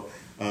gonna do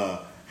a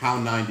how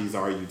 90s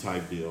are you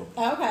type deal.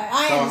 Okay,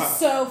 I am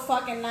so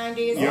fucking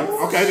 90s. Yeah.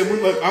 Okay,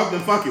 then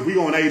fuck it. We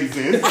going 80s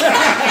then.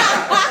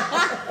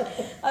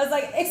 I was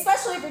like,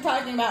 especially if you're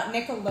talking about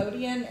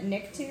Nickelodeon,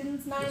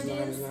 Nicktoons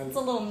 90s. It's a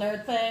little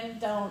nerd thing.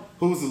 Don't.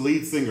 Who's the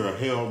lead singer of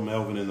Harold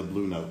Melvin and the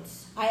Blue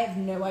Notes? I have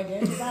no idea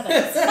who that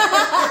is.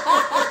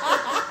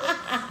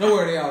 Don't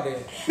worry, they all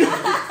dead.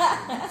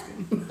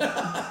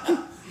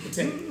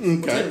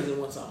 Teddy was in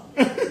one song.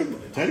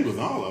 Teddy was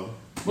in all of them.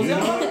 Was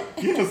that all of it?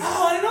 Yes.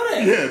 Oh, I didn't know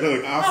that. Yeah,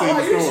 look, I'll say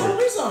the you story. showed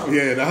me something.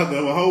 Yeah,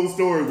 the whole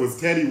story was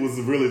Teddy was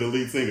really the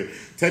lead singer.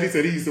 Teddy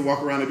said he used to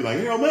walk around and be like,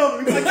 Harold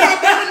Melvin. He's like,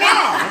 God damn it, no!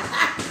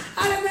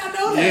 I did not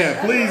know that.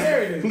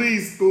 Yeah,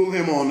 please school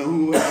him on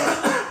who.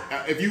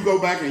 If you go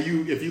back and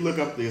if you look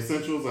up the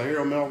essentials of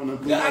Harold Melvin and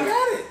Blue I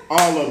got it.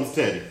 All of them's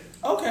Teddy.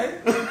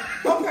 Okay.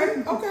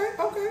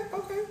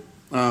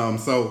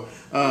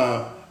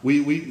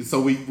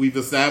 We've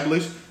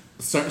established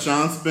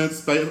Sean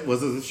Spence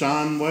was it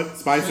Sean what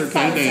Spicer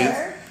can't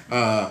dance,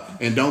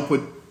 and don't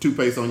put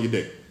toothpaste on your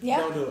dick. Yep.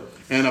 Don't do it.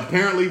 And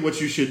apparently,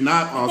 what you should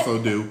not also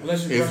do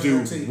is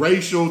do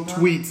racial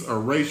tweets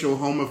or racial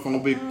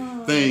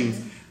homophobic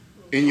things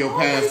in your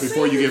past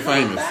before you get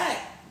famous. Back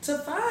to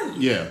find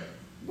you. Yeah.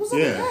 What's up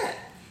with that?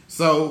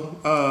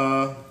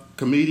 So,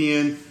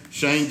 comedian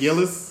Shane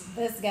Gillis.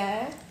 This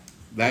guy.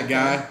 That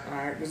guy. All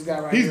right, this guy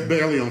right He's here.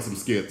 barely on some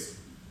skits.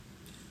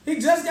 He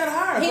just got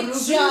hired. He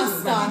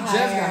just got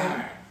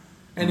hired.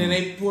 And then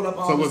they pulled up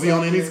all So was he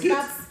on any skits?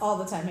 That's all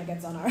the time he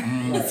gets on our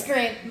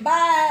screen.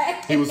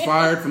 Bye. He was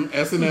fired from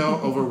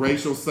SNL over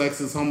racial,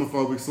 sexist,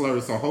 homophobic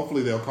slurs. So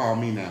hopefully they'll call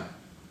me now.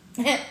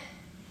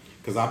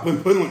 Because I've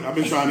been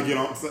trying to get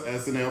on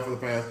SNL for the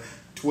past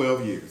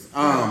 12 years.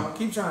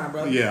 Keep trying,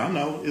 brother. Yeah, I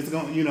know it's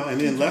going.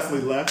 And then Leslie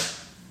left.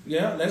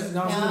 Yeah, Leslie's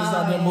gonna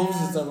start doing movies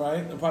and stuff,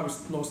 right? And probably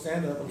no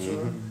stand up, I'm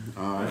sure.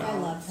 All right. I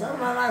love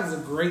Saturday Night Live is a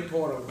great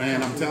portal.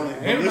 Man, I'm telling you.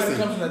 Everybody Listen,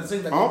 comes to that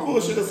thing like all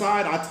bullshit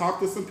aside, I talked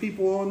to some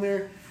people on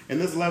there,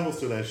 and there's levels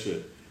to that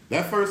shit.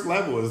 That first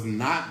level is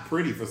not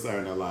pretty for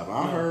Saturday Night Live.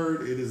 I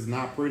heard it is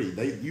not pretty.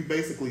 You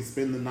basically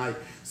spend the night.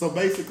 So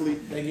basically,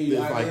 they give you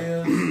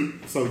ideas.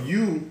 Like, so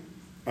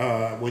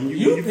when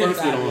you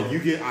first get on, you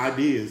get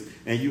ideas,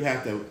 and you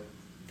have to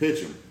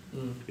pitch them.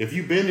 If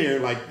you've been there,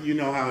 like you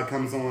know how it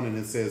comes on and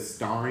it says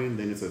starring,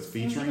 then it says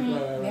featuring.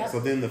 Mm-hmm. Yep.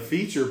 So then the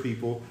feature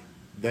people,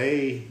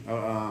 they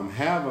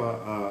have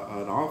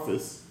an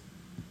office.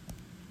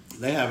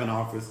 They have an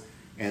office,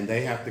 and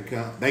they have to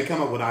come. They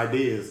come up with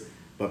ideas,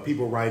 but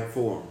people write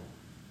for them.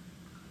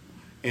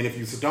 And if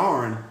you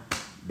starring,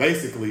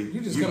 basically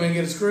you just come and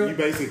get a script. You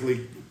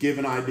basically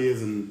giving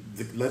ideas and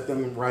let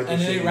them write.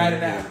 And then they write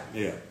it out.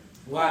 Yeah.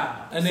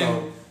 Wow. And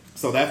then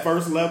so that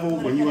first level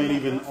when you ain't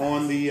even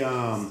on the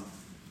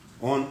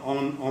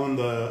on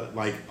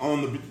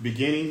the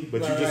beginning,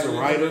 but you're just a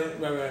writer.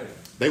 Right.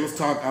 I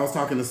was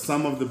talking to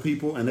some of the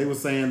people, and they were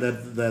saying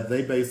that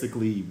they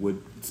basically would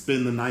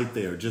spend the night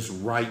there just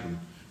writing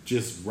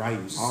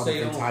all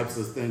different types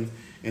of things.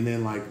 And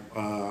then like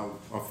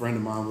a friend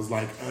of mine was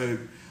like, hey,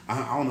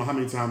 I don't know how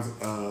many times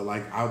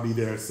like I'll be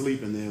there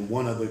asleep, and then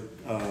one of the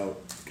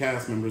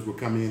cast members would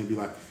come in and be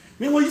like,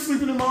 man, why are you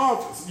sleeping in my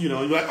office? You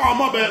know, you're like, oh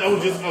my bad, I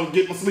was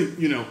getting my sleep.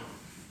 You know.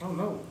 Oh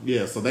no.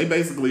 Yeah, so they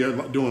basically are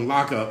doing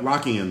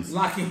lock-ins.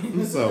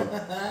 Lock-ins. So,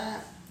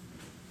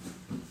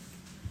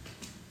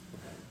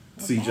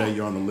 CJ,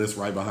 you're on the list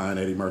right behind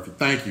Eddie Murphy.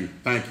 Thank you.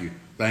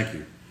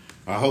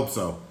 I hope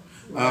so.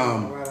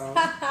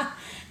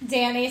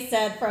 Danny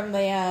said from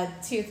the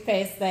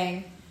toothpaste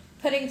thing,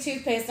 putting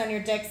toothpaste on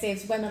your dick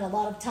saves women a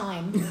lot of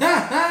time. Smart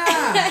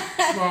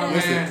man.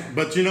 Listen,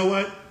 but you know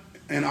what?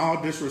 In all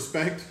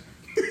disrespect,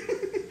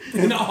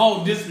 In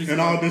all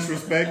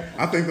disrespect,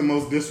 I think the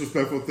most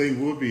disrespectful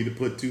thing would be to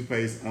put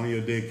toothpaste on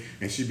your dick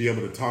and she'd be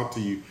able to talk to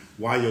you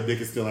while your dick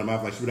is still in her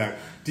mouth. Like, she be like,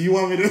 do you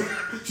want me to?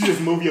 She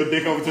just move your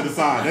dick over to the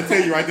side. That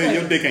tell you right there,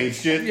 your dick ain't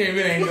shit. Yeah,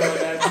 it ain't doing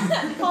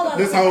that. Hold on.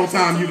 This whole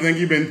time you think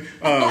you've been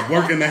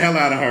working the hell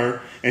out of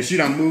her, and she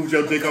done moved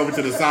your dick over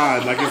to the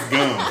side like it's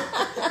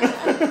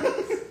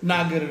gum.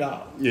 Not good at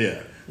all.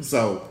 Yeah.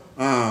 So,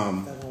 That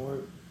won't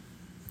work.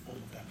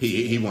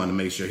 he wanted to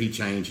make sure he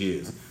changed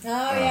his. Oh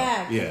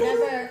yeah. yeah.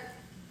 Never.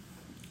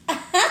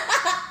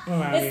 All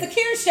right. It's the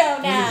Q show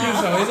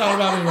now. So it's all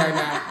about me right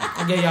now.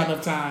 I gave y'all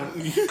enough time.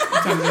 I'm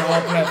trying to get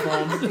all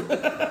platforms.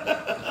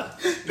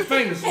 You're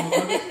famous.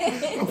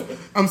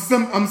 I'm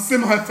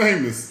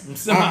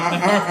semi-famous.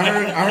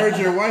 I heard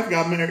your wife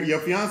got married. Your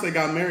fiance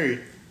got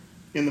married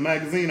in the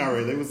magazine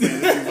already. They were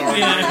saying this was already.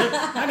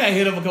 Yeah, I got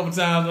hit up a couple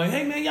times. Like,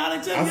 hey man, y'all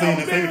didn't tell I me. seen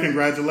the thing.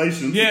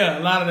 Congratulations. Yeah,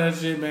 a lot of that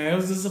shit, man. It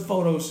was just a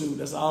photo shoot.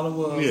 That's all it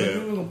was. Yeah. Like,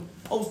 we were gonna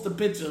post a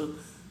picture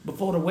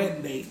before the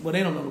wedding date. Well,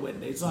 they don't know the wedding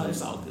date, so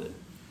it's all good.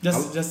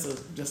 Just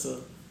a.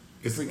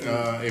 It's,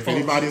 freaking if photo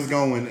anybody's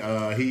going,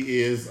 he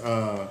is.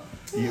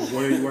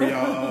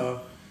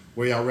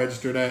 Where y'all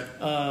registered at?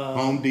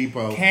 Home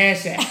Depot.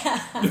 Cash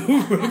App.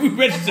 We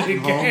registered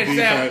in Cash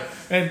App.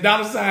 And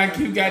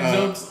 $Q got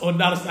jokes or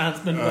 $sign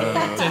spend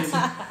money.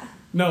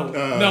 No, we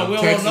don't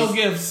want no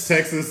gifts.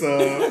 Texas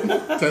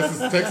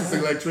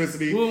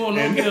electricity. We don't want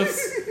no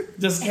gifts.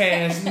 Just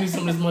cash. We need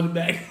some of this money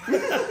back.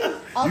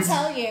 I'll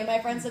tell you, my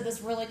friends did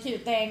this really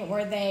cute thing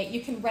where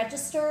you can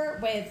register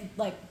with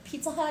like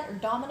Pizza Hut or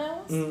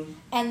Domino's,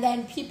 and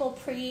then people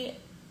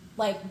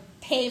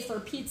pay for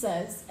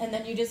pizzas, and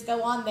then you just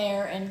go on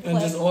there and click,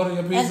 just order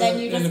your pizza, and then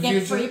you just in the get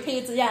future? free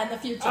pizza. Yeah, in the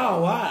future.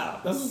 Oh wow,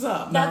 that's what's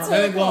up. That's no, that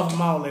really ain't going cool. for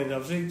my old lady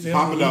though. She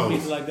Papa don't eat Do's.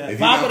 pizza like that. If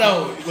you Papa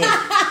got- Do's, Look,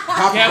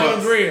 Papa Capital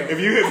Bucks. Grill.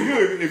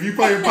 If you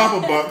play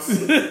Papa Bucks,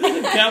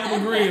 Capital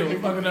Grill,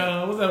 fucking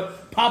what's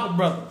that? Papa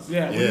Brothers.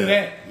 Yeah, we do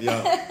that.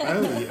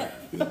 yeah.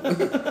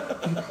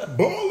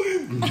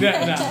 Bowling.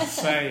 Nah,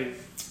 same.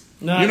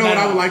 No, You know what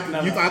I would like? No.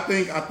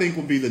 I think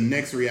would be the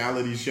next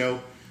reality show.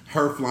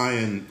 Her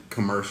flying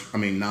commercial. I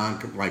mean,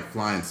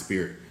 flying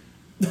Spirit.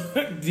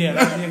 Yeah,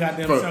 that's your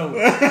goddamn show.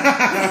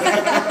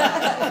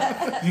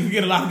 You can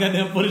get a lot of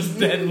goddamn footage of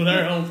that with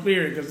her own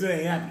Spirit because it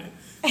ain't happening.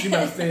 She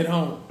better stay at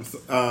home.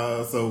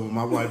 So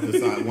my wife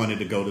wanted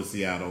to go to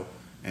Seattle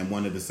and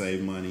wanted to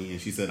save money, and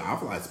she said, "I'll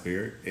fly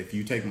Spirit if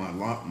you take my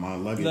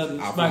luggage.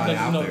 I'll fly Right,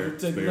 out you there." take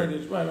the Spirit.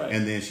 luggage. Right.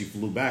 And then she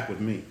flew back with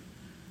me.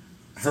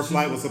 Her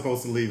flight was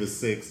supposed to leave at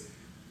 6,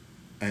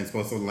 and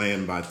supposed to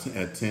land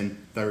at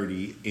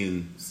 10:30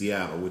 in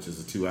Seattle, which is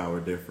a 2-hour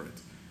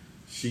difference.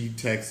 She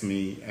texted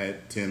me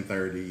at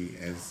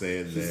 10:30 and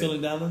said She's that still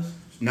in Dallas?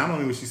 not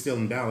only was she still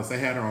in Dallas, they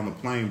had her on the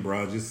plane,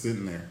 bro, just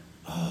sitting there.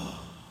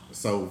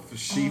 So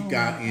she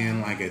got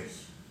in like at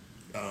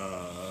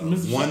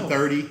Missed the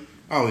 1:30.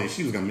 Oh yeah,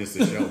 she was gonna miss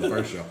the show, the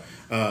first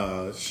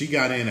show. She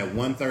got in at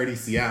 1:30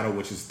 Seattle,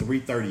 which is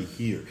 3:30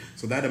 here.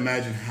 So that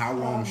imagine how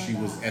long she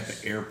was at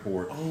the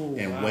airport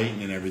and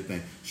waiting and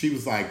everything. She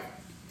was like,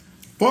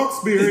 "Fuck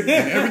Spirit,"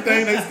 and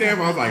everything they stand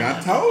for. I was like, "I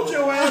told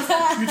your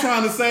ass you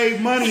trying to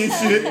save money and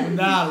shit."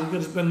 $100. You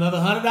could have spent another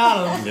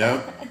 $100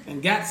 Yep.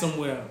 and got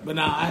somewhere. But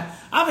now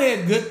I've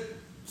had good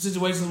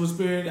situations with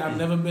Spirit. I've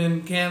never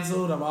been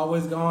canceled. I've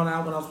always gone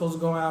out when I was supposed to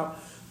go out.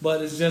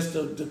 But it's just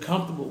the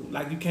comfortable.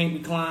 Like you can't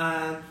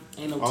recline.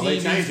 Ain't no Oh, they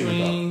TV changing it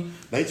screen.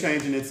 though. They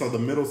changing it so the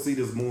middle seat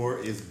is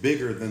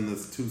bigger than the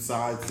 2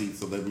 side seats,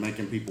 so they're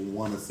making people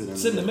want to sit in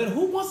Sit in the middle.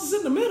 Who wants to sit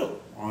in the middle?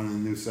 on the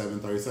new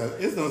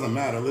 737. It doesn't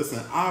matter.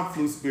 Listen, I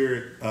flew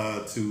Spirit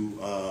to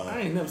I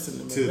ain't never sitting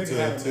in the middle. to- They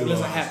can have it, to,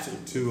 unless I uh,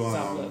 have to,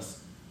 Southwest.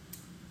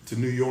 to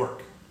New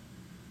York,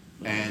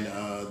 and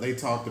they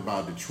talked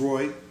about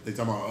Detroit. They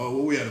talked about, oh,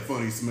 well, we had a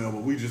funny smell,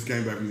 but we just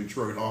came back from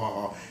Detroit. Ha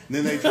ha ha. And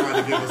then they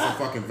tried to give us a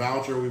fucking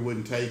voucher. We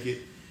wouldn't take it.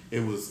 It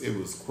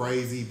was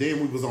crazy. Then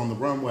we was on the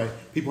runway.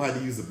 People had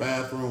to use the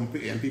bathroom,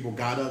 and people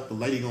got up. The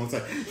lady gonna say,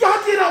 "Y'all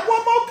get up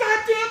one more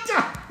goddamn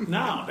time."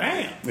 No,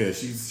 damn. Yeah,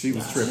 she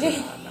was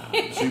tripping.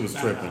 She was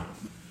tripping.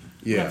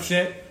 Yeah,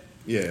 Upset.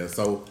 yeah.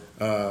 So,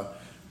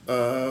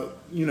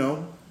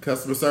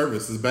 customer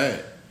service is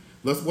bad.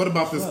 What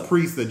about this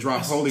priest that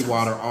dropped holy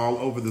water all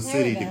over the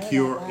city to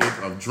cure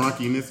it of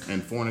drunkenness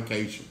and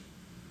fornication?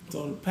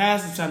 So the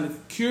pastor's trying to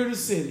cure the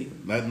city.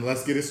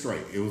 Let's get it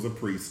straight. It was a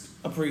priest.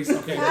 A priest,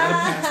 okay, not a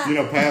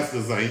pastor.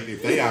 Pastors ain't,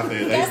 if they out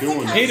there, they Guess the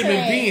doing country. it. He'd have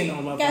been peeing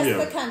on my Guess Yeah.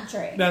 the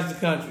country. That's the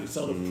country.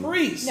 So the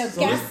priest. No,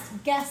 so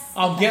guess.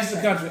 guess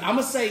the country. I'm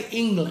gonna say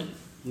England.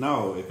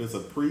 No, if it's a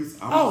priest,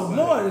 I'm Oh saying.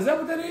 Lord, is that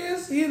what that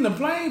is? He in the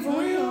plane for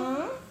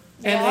real?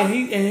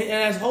 And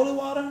that's holy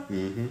water.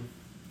 Mm-hmm.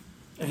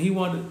 And he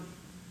wanted,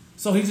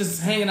 so he's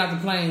just hanging out the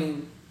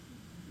plane,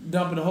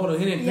 dumping the holy.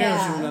 He didn't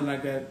parachute or nothing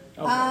like that.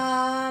 Okay.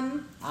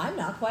 I'm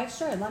not quite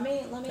sure. Let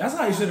me. That's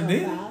how you should have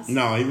did it. fast.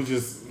 No, he was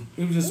just,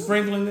 He was just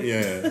sprinkling it.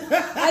 yeah.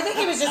 I think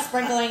he was just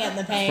sprinkling it in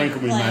the paint.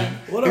 Sprinkle me, man.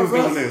 What He up, was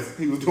doing Russ? this.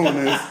 He was doing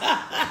this.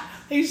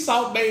 He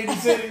salt bathed the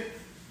city.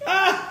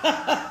 Yeah,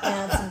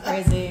 that's some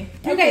crazy.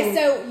 Okay,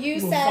 so you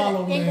We'll said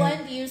follow, man.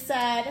 England. You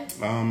said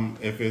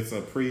If it's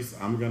a priest,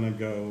 I'm gonna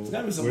go.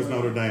 gotta be Where's somewhere.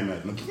 Notre Dame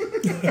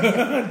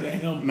at?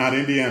 Damn. Not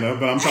Indiana,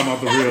 but I'm talking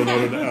about the real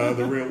Notre Dame.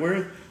 The real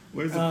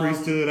Where's the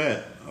priesthood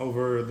at?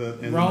 Over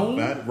in Rome?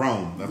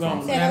 Rome. That's what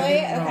I'm saying.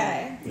 Italy? Rome.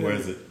 Okay. Where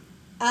is it?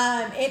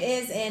 It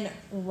is in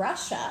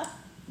Russia.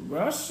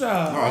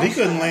 Russia. Oh, he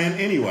couldn't land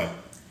anyway.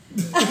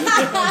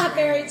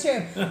 Very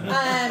true.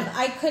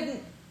 I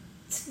couldn't.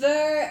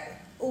 Tver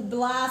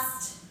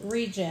Oblast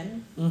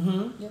region.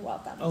 Mm-hmm. You're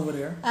welcome. Over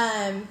there.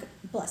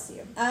 Bless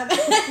you.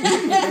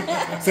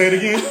 Say it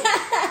again.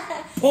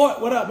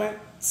 Port, what up, man?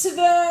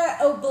 Tver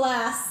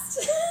Oblast.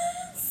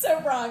 So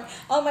wrong.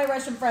 All my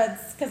Russian friends,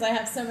 because I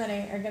have so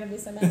many, are going to be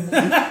so mad at me. You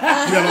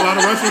got a lot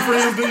of Russian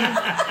friends, do you?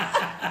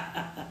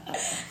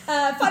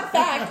 Fun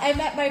fact, I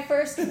met my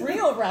first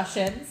real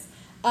Russians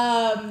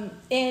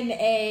in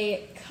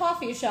a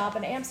coffee shop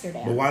in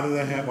Amsterdam. But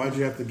why'd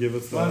you have to give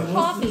us that?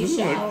 Coffee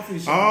shop. Coffee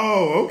shop.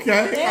 Oh,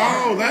 okay.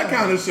 Yeah. Oh, that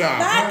kind of shop.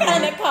 That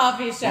kind of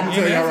coffee I'm shop.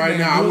 tell y'all right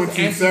now, I You went was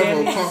to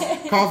several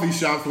Amsterdam? coffee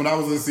shops when I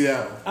was in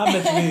Seattle. I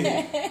bet you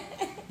did.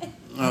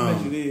 I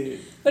bet you did.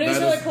 But it was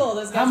That really is- cool.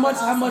 Those guys How were much?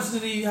 awesome.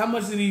 How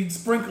much did he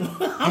sprinkle?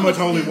 How much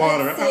holy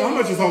water? How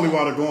much is holy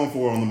water going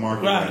for on the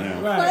market right now?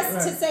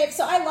 Quest to save.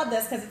 So I love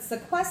this because it's the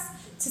quest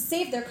to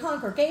save their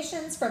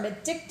congregations from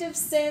addictive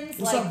sins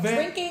What's like up, Vic?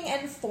 drinking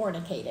and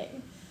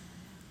fornicating.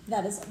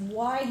 That is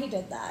why he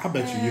did that. I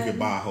bet you And could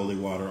buy holy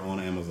water on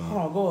Amazon.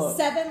 Hold on, go up.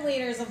 7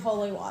 liters of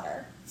holy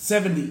water.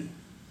 70.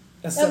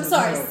 That's I'm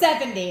sorry,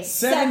 70. 70.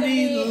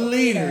 70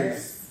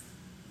 liters.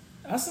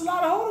 That's a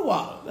lot of holy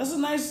water. That's a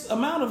nice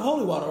amount of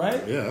holy water,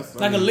 right? Yeah, that's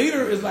like a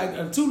liter is like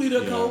a 2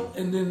 liter Yeah. Coke,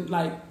 and then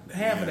like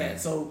half of that.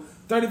 So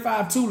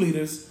 35 2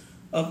 liters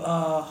of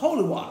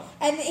holy water.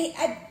 And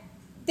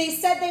they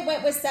said they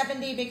went with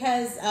 70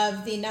 because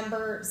of the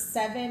number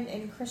 7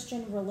 in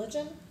Christian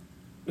religion.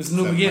 It's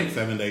new beginning.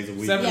 7 days a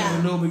week. 7 Yeah.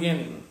 is a new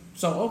beginning.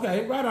 So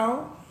okay, right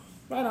on.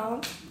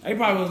 They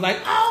probably was like,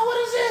 "Oh, what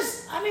is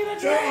this? I need a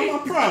drink.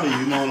 I'm proud of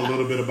you knowing a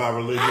little bit about I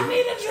religion.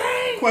 need a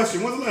drink."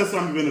 Question: when's the last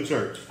time you've been to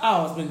church?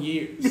 Oh, it's been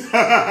years.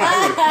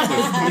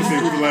 Let me see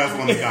who's the last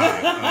one to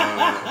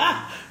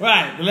die.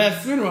 Right, the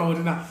last funeral I went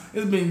to now.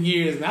 It's been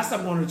years, and I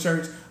stopped going to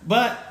church.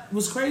 But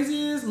what's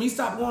crazy is me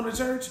stop going to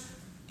church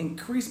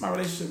increased my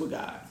relationship with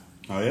God.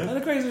 Oh yeah.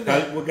 That's crazy as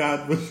that. What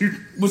God? What you?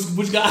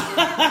 Which God?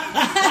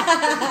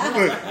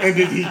 Look, and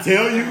did he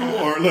tell you,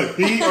 or look,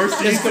 he or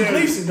she? It's tell you?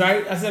 completion,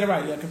 right? I said it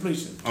right. Yeah,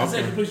 completion. I said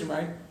Okay. completion,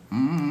 right?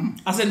 Mm-hmm.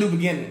 I said new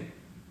beginning.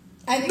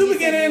 I think New you said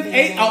beginning. new 8.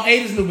 beginning. Oh,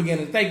 8 is new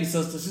beginning. Thank you,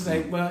 sister. She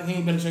said, "Well, he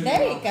ain't been to church." There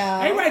in a you while."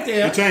 go. Hey, right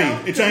there. It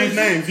changed. It changed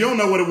names. You don't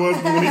know what it was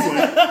when he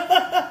went.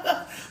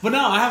 But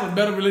no, I have a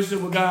better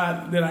relationship with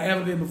God than I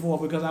ever did before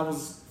because I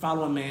was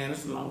following man.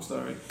 It's a long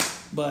story.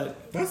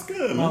 But That's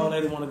good, my old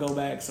man. lady want to go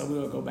back, so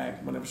we'll go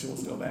back whenever she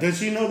wants to go back. Does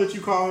she know that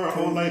you call her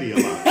old lady a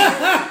lot?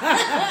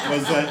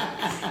 Was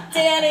that?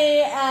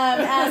 Danny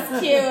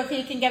asked Q if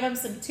he can give him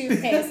some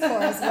toothpaste for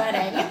his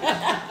wedding.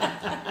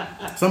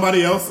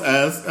 Somebody else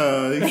asked.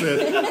 He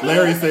said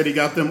Larry said he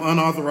got them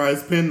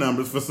unauthorized PIN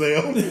numbers for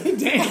sale.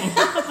 Damn.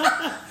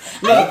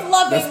 I'm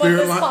loving the what Spirit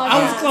this line- podcast.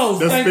 I was close.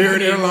 Does Thank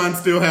Spirit you. Airlines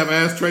still have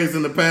ashtrays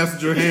in the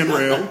passenger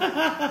handrail?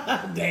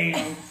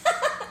 Damn.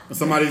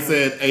 Somebody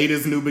said 8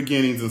 is new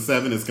beginnings and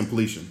 7 is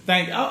completion.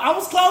 Thank you. I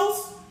was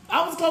close.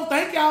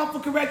 Thank y'all for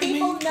correcting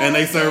People me. know And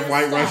they their serve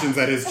white stuff. Russians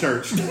at his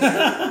church.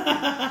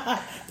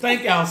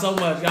 Thank y'all so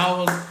much.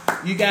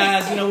 You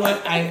guys, you know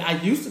what? I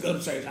used to go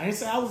to church. I didn't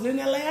say I was in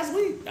there last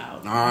week.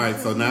 All right,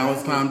 so now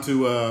it's time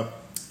to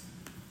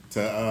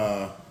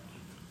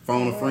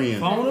phone a friend.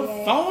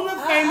 Phone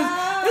a famous.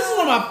 This is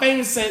one of my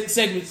famous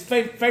segments,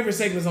 favorite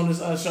segments on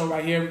this show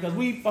right here because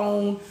we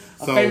phone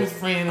a So famous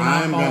friend. In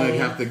I'm our phone. gonna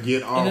have to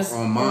get And it's- off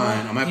on mine.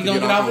 I'm gonna have he to gonna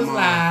get get off off on his mine.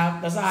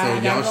 live. That's all right. So I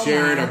y'all gotta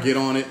share it go or live. get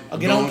on it. Or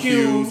get on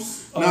Q's.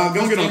 No,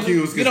 don't get on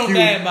Q's. Get on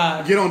Dad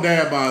Bods. Get on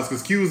Dad Bods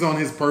because Q's on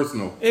his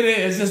personal. It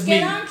is. It's just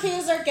Get me. on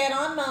Q's or get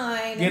on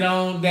mine. Get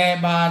on Dad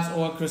Bods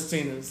or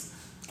Christina's.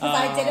 Because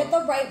I did it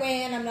the right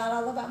way and I'm not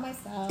all about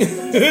myself.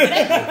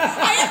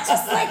 I am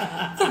just like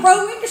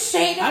throwing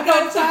shade at I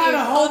got both tired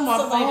of of you holding my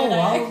constantly phone.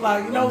 I today. was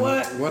like, you know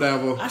what?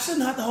 Whatever. I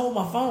shouldn't have to hold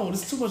my phone.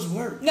 It's too much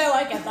work. No,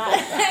 I get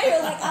that.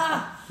 You're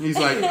like, He's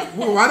like,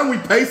 well, why don't we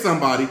pay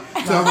somebody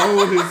to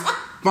hold his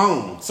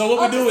phone? So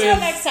what I'll we do just do is it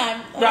next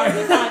time. Right.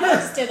 It'll be fine.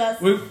 Just do this.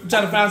 we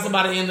try to find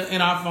somebody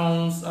in our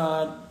phones,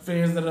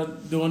 friends that are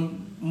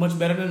doing much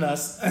better than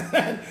us,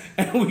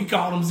 and we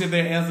call them, see if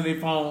they answer their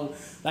phone,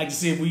 like to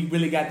see if we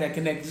really got that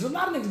connection. So a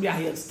lot of niggas be out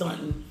here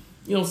stunting,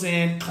 you know what I'm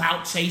saying,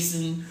 clout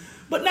chasing,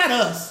 but not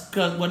us,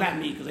 not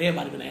me, because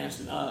everybody been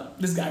answering.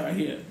 This guy right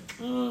here,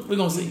 we're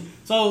gonna see.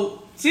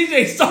 So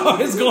CJ Star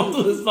is going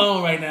through his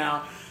phone right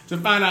now to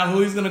find out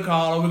who he's gonna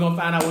call, or we're gonna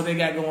find out what they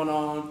got going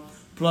on,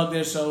 plug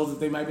their shows if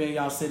they might be in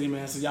y'all city,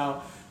 man. So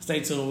y'all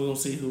stay tuned. We're gonna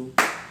see who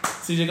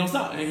CJ gonna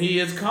stop, and he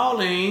is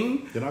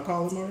calling. Did I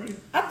call him already?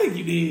 I think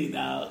you did,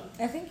 dog.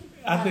 I think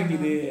I think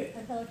don't you know. did.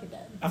 I feel like you did.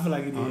 I feel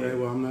like you did. Okay,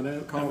 well, I'm not at I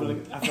feel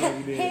calling. like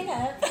you did. Hang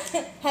up.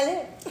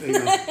 Hello.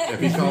 If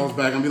he calls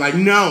back, I'm be like,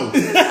 no.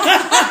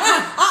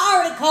 I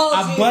already called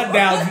I you. butt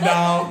down you,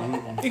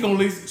 dog. He gonna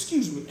leave.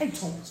 Excuse me. Hey,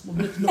 Thomas.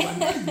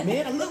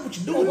 Man, I love what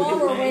you're doing. While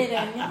we're waiting,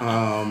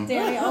 Um,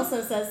 Danny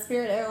also says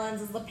Spirit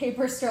Airlines is the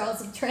paper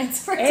straws of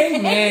transportation.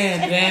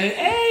 Amen,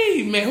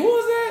 Danny. Amen. Who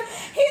was that?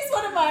 He's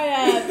one of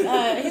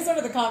my. He's one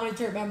of the comedy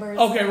troupe members.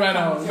 Okay, right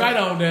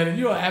on, Danny.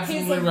 You are He's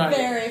absolutely a right.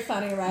 very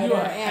funny writer. You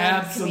are and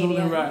absolutely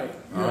comedian. right.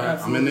 all right,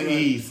 I'm in the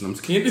East. I'm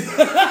just kidding.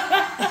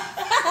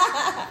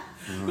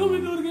 Let me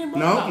do it again, bro.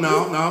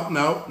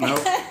 No.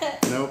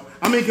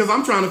 I mean, because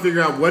I'm trying to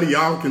figure out what do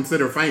y'all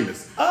consider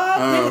famous.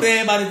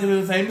 Everybody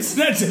can be famous,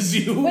 not just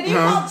you. When you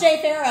called Jay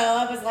Farrow,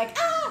 I was like,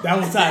 That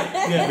was tight.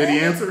 Yeah. Did he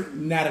answer?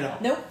 Not at all.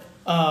 nope.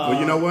 Well,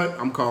 you know what?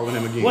 I'm calling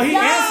him again. Well, he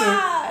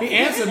Yeah! answered. He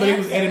answered, but he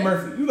was Eddie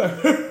Murphy. You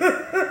like,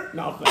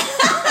 no, I'm playing.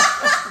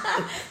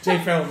 Jay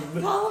Farrell.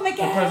 Call him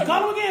again.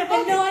 Call him again.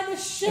 Annoy the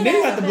shit And then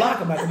you out have to of block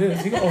him. him after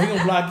this. He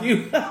gonna block you.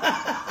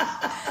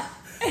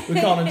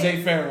 We call him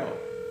Jay Farrell.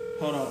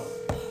 Hold on.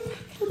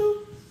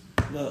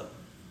 Look,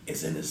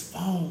 it's in his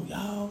phone,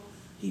 y'all.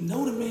 He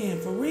know the man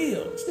for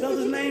real. Spells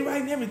his name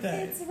right and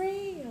everything. It's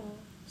real.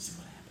 See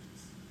what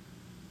happens.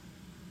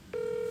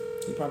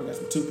 He probably got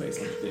some toothpaste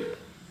on his dick.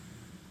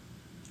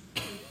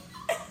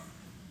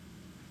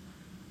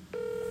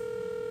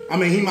 I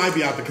mean, he might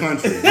be out the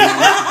country. He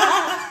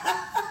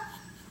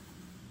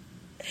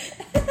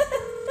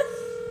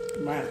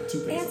might have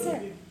toothpaste on his Answer.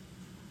 dick.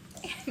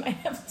 I might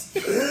have to.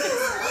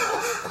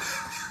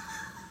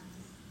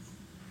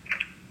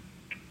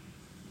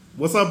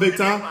 What's up, Big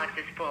Tom? Not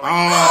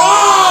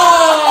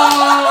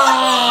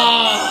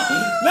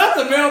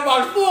the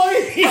mailbox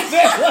boy. He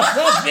said, "What's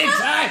up, big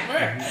timer?"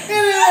 And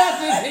it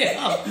wasn't him.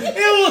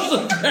 It was a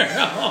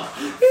girl.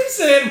 He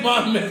said, "My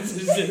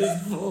message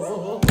is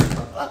full."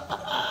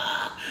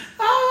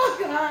 Oh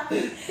God,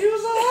 he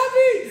was so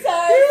happy.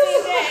 Sorry,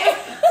 CJ.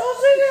 Oh,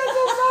 CJ, I'm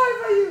so sorry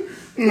for you.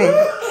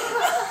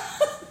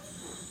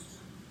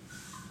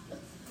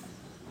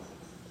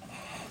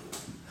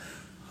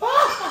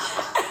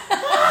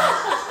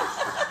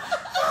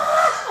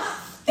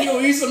 You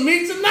gonna eat some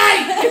meat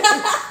tonight?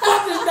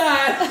 Fuck this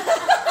guy.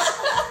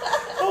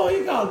 Oh,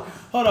 he called.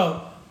 Hold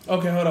on.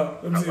 Okay, hold on.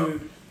 Let me see.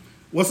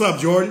 What's up,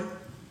 Jordan?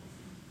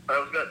 That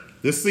was good.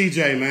 This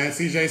CJ, man.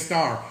 CJ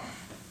Star.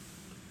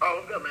 Oh,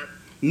 what's good, man?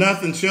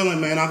 Nothing,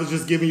 chilling, man. I was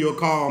just giving you a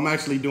call. I'm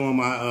actually doing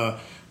my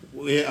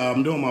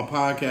I'm doing my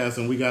podcast,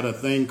 and we got a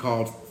thing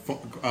called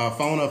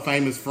Phone a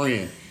Famous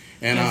Friend.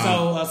 And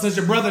so, since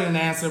your brother didn't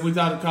answer, we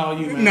thought to call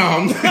you, man.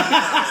 no, he's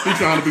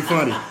trying to be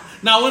funny.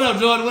 No, what up,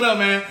 Jordan? What up,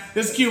 man?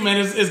 This is Q, man.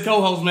 It's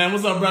co-host, man.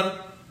 What's up, brother?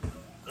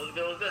 What's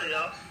good,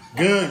 y'all?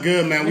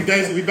 Good, man. We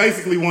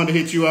basically wanted to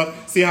hit you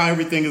up, see how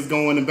everything is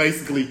going, and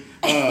basically,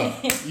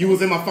 you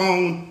was in my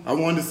phone. I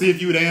wanted to see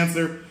if you would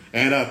answer,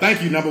 and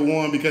thank you, number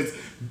one, because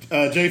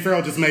Jay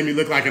Farrell just made me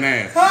look like an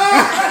ass. Hey,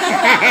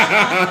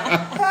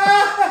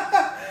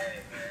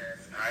 man.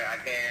 I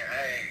can't.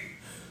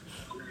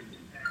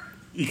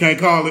 You can't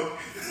call it.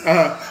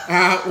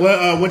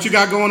 What you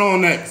got going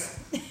on next?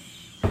 Just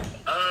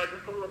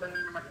a little thing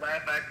like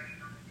Laugh Factory.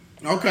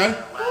 Okay.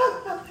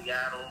 Laugh in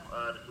Seattle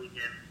this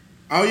weekend.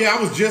 Oh yeah,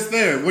 I was just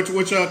there. Which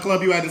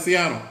club you at in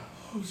Seattle?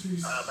 Oh, jeez.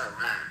 About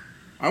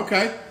 9.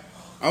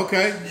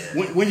 Okay.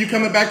 When you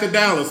coming back to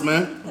Dallas,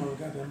 man? Oh,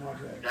 goddamn Mark.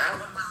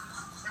 Dallas?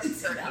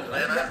 Texas, man. I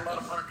had a lot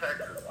of fun in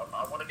Texas.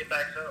 I want to get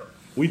back soon.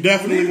 We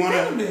definitely want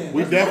Man, to. that's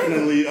We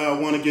definitely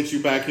want to get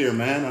you back here,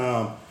 man.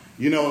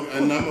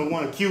 And number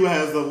one, Q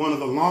has one of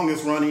the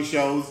longest running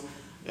shows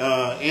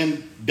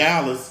in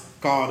Dallas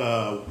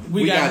called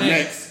We Got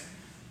Next.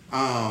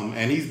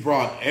 And he's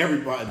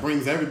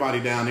brings everybody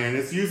down there, and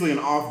it's usually an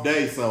off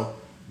day, so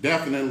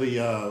definitely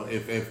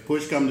if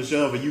push comes to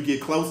shove and you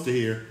get close to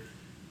here,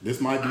 this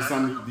might be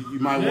something you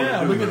might want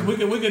Yeah, to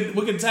do.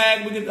 we could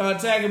tag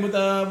it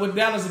with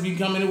Dallas if you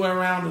come anywhere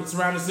around the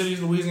surrounding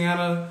cities,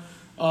 Louisiana,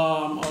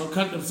 or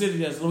country city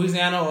that's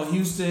Louisiana or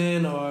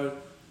Houston or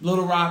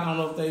Little Rock. I don't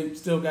know if they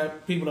still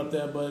got people up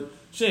there, but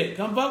shit,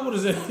 come fuck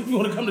with us if you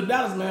want to come to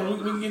Dallas, man. We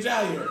can get you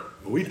out here.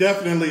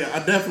 I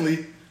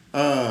definitely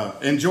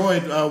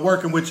enjoyed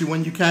working with you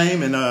when you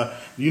came, and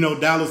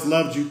Dallas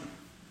loved you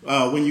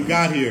when you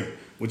got here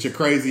with your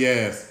crazy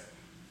ass.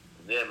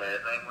 Yeah, man.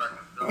 Thanks for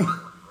working,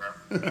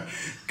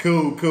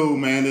 bro. Cool,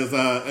 man. Is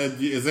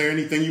there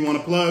anything you want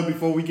to plug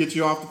before we get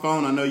you off the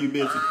phone? I know you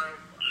busy.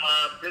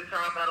 Big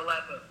Time Battle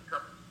Lessons.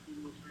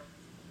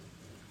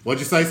 What'd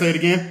you say? Say it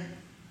again.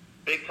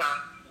 Big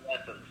Time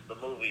Lessons, the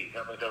movie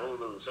coming to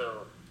Hulu soon.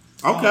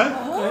 Okay.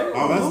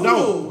 Oh, that's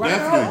dope. Right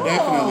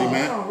Definitely,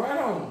 man. Right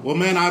on. Well,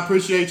 man, I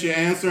appreciate you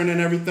answering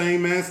and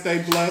everything, man.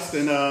 Stay blessed,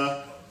 and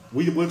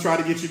we'll try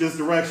to get you this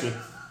direction.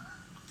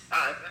 All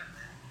right, man.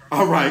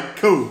 All right,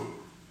 cool.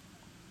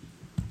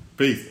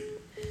 Peace.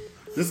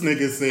 This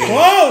nigga said.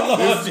 Whoa,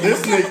 Lord.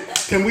 This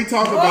nigga. Can we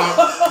talk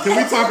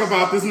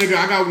about this nigga?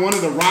 I got one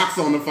of the rocks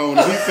on the phone,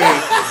 and he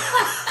said.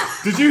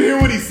 Did you hear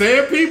what he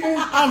said, people?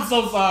 I'm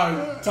so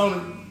sorry, Tony.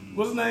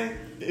 What's his name?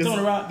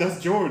 Tony Rock. That's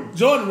Jordan.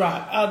 Jordan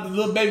Rock. The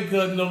little baby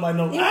cousin. Nobody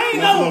knows. I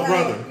ain't That's know. little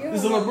brother.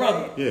 It's a little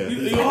brother. Yeah.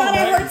 You I thought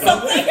I heard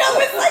something. I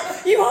was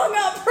like, you hung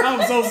up.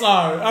 I'm so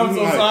sorry. I'm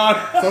so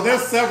sorry. So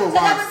there's several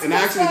rocks, and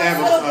actually they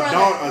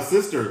have a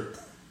sister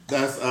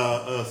That's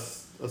a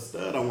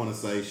stud. I want to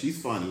say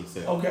she's funny as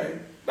hell. Okay.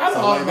 That's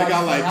So, all. like,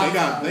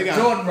 they got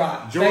Jordan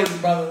Rock. Thank you,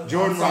 brother.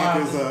 Jordan Rock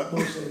is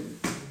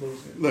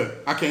bullshit. Look,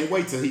 I can't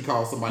wait till he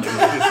calls somebody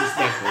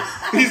disrespectful.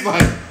 He's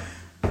like,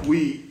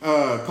 we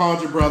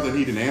called your brother and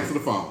he didn't answer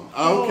the phone.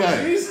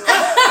 Okay.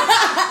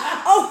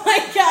 Oh my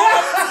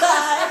God.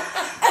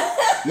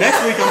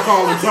 Next week I'm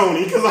calling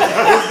Tony because I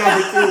got his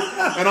number too,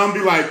 and I'm be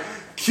like,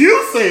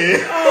 Q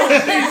said. Oh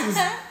Jesus.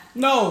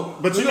 No,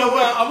 but you know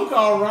what? I'm gonna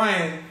call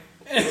Ryan.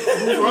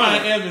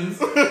 Ryan Evans.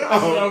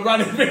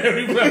 Ronnie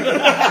Berry, brother.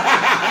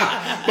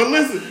 But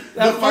listen,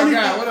 that's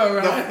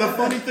the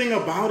funny thing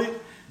about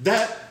it,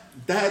 that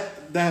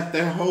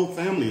their whole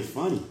family is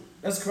funny.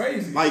 That's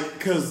crazy. Like,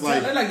 cause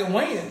like they're like the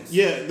Wayans.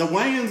 Yeah, the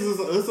Wayans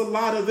is a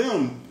lot of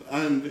them,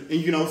 and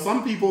you know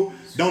some people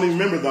don't even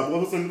remember that.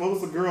 What was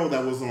the girl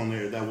that was on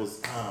there that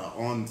was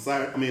on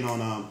Saturday? I mean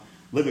on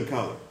Living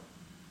Color.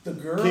 The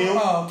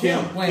girl,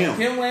 Kim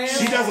Wayans.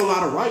 She does a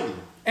lot of writing.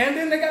 And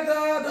then they got the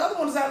other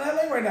ones out in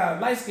LA right now,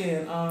 light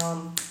skin.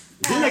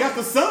 Then they got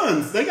the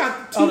sons. They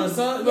got two. Oh, the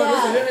son.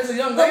 Yeah. It's a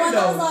young lady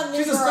though.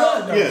 She's a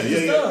stud though.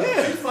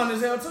 Yeah. She's fun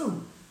as hell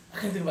too. I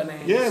can't think of her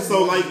name. Yeah,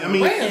 so like I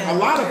mean, a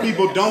lot of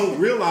people don't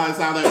realize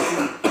how that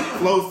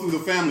flows through the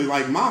family.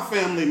 Like my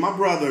family, my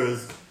brother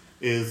is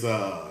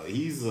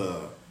he's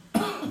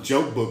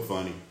joke book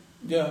funny.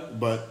 Yeah.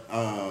 But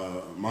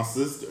my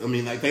sister, I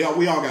mean, like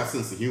we all got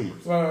sense of humor.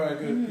 Right,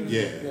 good.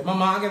 Yeah. My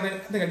mom, I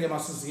think I get my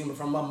sense of humor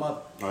from my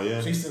mother. Oh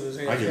yeah. She still is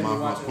here. I get my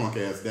punk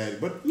ass daddy,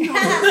 but you know.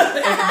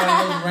 Everybody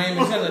knows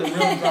Raymond. She's like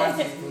real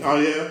dry. Oh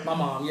yeah. My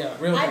mom, yeah,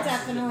 real. I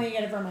definitely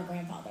get it from my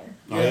grandfather.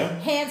 Oh yeah.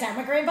 Hands down,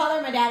 my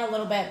grandfather, my dad a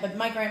little bit, but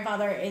my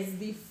grandfather is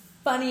the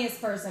funniest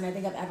person I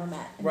think I've ever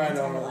met in my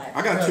entire life.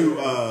 I got two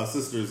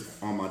sisters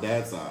on my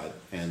dad's side,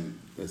 and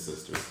their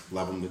sisters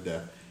love them to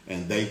death,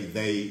 and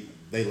they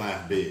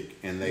laugh big,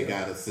 and they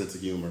got a sense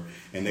of humor,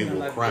 and they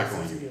will crack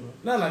on you.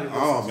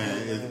 Oh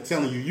man, I'm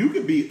telling you, you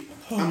could be.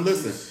 I'm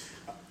listening.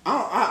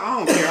 I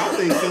don't care. I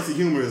think sense of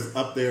humor is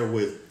up there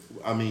with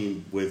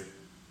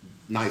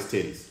nice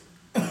titties.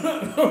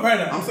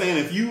 I'm saying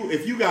if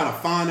you got a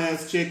fine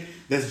ass chick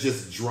that's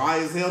just dry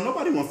as hell,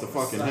 nobody wants to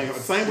fucking hang out.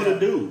 Same with a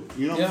dude.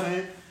 You know what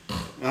I'm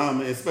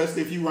saying?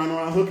 Especially if you run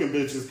around hooking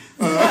bitches.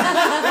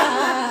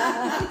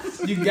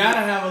 You gotta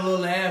have a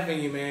little laugh in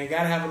you,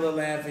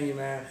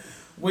 man.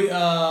 We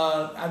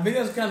I think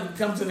that's kind of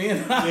come to the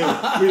end.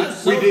 Yeah,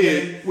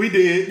 we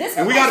did,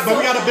 and we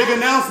got a big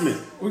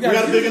announcement. We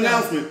got a big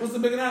announcement. What's the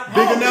big announcement?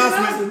 Big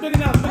announcement. Big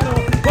announcement.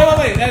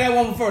 Wait. I got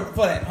one before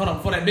that. Hold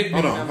on, for that big.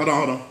 Hold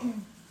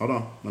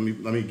on. Let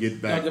me get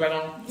back. Get back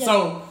on. Yeah.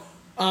 So,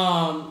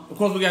 of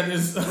course, we got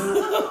this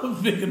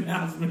big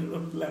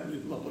announcement.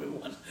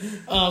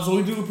 So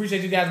we do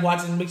appreciate you guys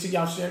watching. Make sure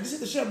y'all share. Just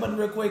hit the share button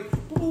real quick.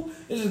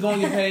 It's just go on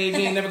your page.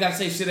 You ain't never got to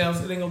say shit else.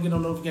 It ain't gonna get no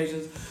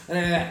notifications and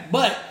any of that.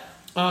 But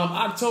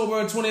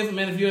October 20th,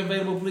 man, if you're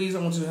available, please,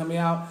 I want you to help me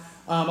out.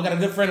 I got a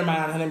good friend of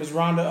mine. Her name is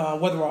Rhonda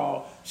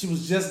Weatherall. She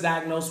was just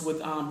diagnosed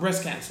with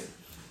breast cancer.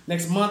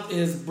 Next month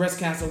is breast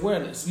cancer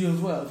awareness. You as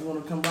well. If you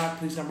want to come rock,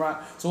 please come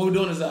rock. So what we're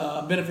doing is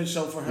a benefit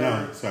show for her.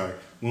 No, sorry.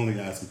 We only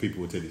got some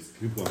people with titties.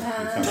 People I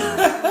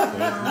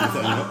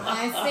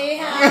see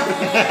how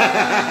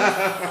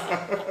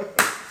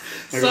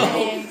it is.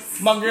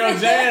 So my girl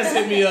Jazz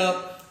hit me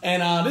up,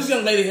 and this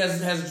young lady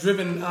has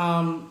driven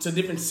to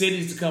different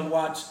cities to come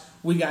watch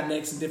We Got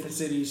Next in different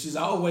cities. She's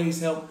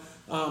always helped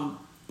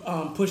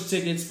push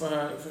tickets for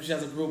her. She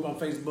has a group on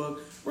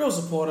Facebook. Real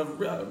supportive.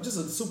 Just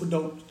a super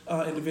dope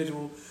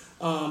individual.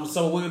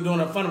 So we're doing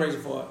a fundraiser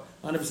for her.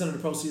 100% of the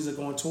proceeds are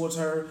going towards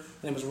her.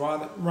 Her name is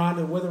Rhonda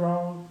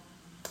Weatherall.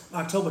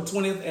 October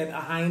 20th at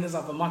Hyenas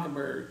off of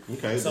Mockingbird.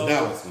 Okay, so the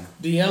Dallas one.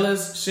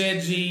 D'Ellis,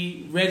 Shed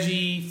G,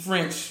 Reggie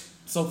French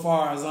so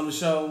far is on the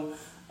show.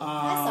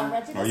 I saw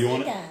Reggie this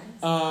weekend.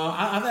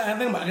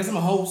 I guess I'm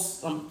a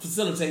host. I'm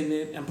facilitating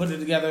it and putting it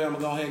together. I'm going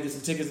to go ahead and get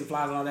some tickets and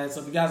flyers and all that.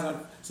 So if you guys are,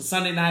 it's a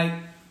Sunday night,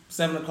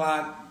 7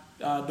 o'clock,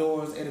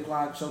 doors, 8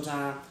 o'clock,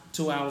 showtime,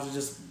 2 hours of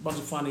just a bunch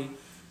of funny.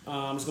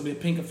 It's going to be a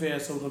pink affair,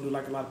 so we're going to do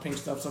like a lot of pink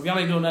stuff. So if y'all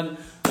ain't doing nothing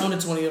on the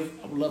 20th,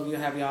 I would love to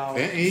have y'all.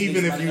 And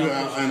even if you,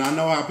 and I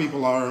know how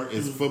people are,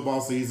 it's football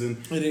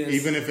season. It is.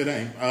 Even if it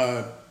ain't.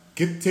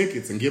 Get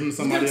tickets and give them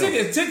somebody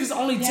else. Tickets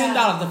only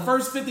 $10. The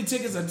first 50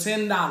 tickets are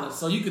 $10.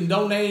 So you can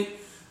donate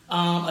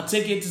a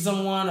ticket to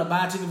someone or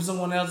buy a ticket for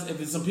someone else.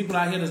 If it's some people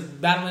out here that's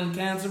battling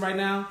cancer right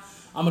now,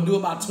 I'm going to do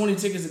about 20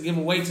 tickets to give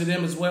away to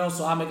them as well.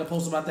 So I'll make a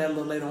post about that a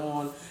little later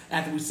on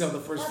after we sell the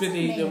first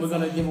 50. Then we're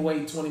going to give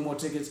away 20 more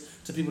tickets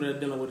to people that are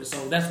dealing with it.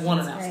 So that's one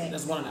announcement. Great.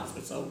 That's one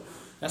announcement. So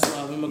that's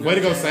why we way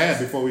to go sad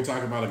before we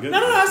talk about a good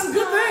No, that's a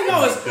good thing.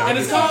 No,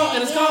 it's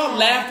called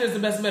Laughter is the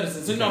Best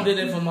Medicine. So, I did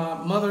it for my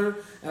mother,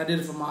 and I did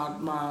it for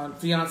my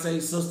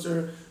fiance's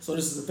sister. So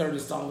this is the third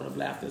installment of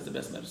Laughter is the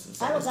Best Medicine.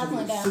 So I will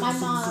definitely do it. My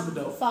mom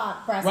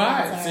fought breast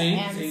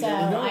cancer, see, so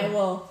I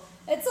will.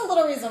 It's a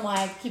little reson why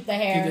I keep the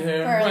hair, for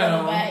a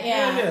little bit.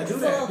 Yeah, do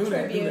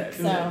that.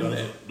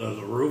 Does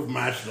the roof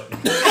match the...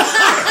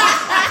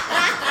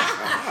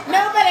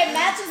 No, but it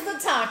matches the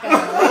taco. I've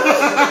had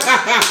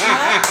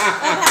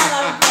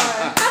that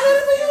before. I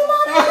didn't think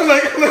about it.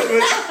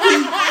 Look,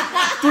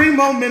 3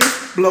 more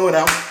minutes, blow it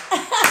out.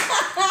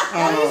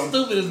 You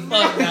stupid as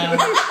fuck, guys.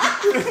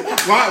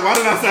 Why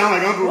did I sound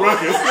like Uncle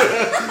Ruckus?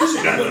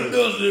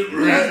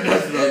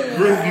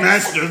 Groove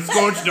master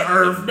scorched the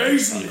earth.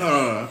 Basement.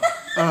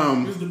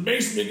 Because the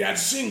basement got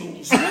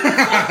shingles.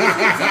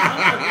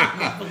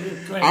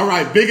 All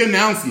right, big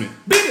announcement.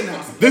 Big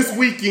announcement. This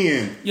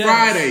weekend, Yes.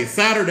 Friday,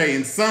 Saturday,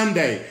 and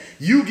Sunday,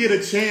 you get a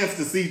chance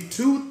to see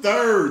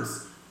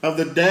 2/3 of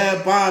the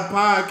Dad Bod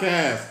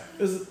podcast.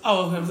 I was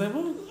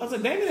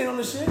like, Damon ain't on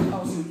this shit.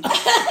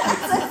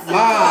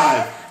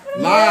 Live.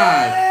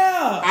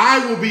 Yeah.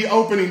 I will be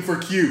opening for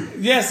Q.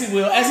 Yes, he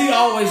will, as he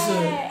always should.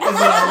 Where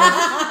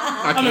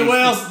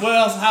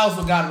else house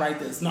will God write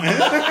this? No. And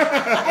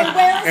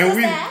where else And was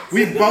that?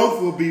 we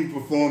both will be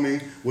performing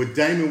with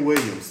Damon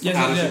Williams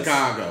out of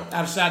Chicago.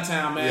 Out of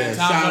Chi-Town, man. Yeah,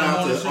 shout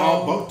out to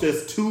both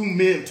just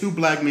two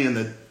black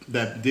men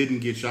that didn't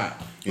get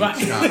shot in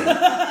Chicago.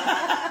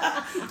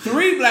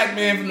 3 black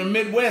men from the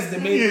Midwest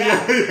that made it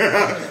out.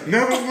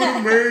 Never would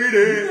have made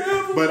it.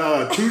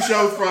 But 2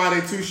 shows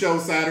Friday, 2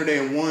 shows Saturday,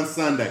 and 1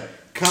 Sunday.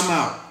 Come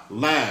out,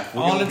 laugh.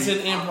 Arlington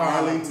Improv.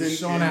 Arlington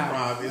Showing Improv.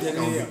 out. It's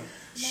gonna be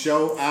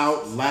show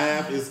out,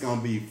 laugh. It's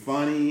gonna be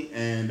funny,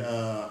 and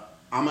I'm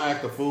gonna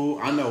act a fool.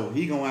 I know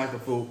he gonna act a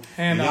fool.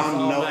 Hand Y'all off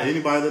all know night.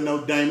 anybody that know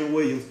Damon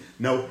Williams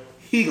know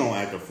he gonna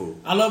act a fool.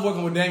 I love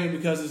working with Damon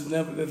because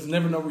there's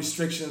never no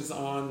restrictions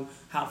on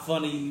how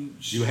funny you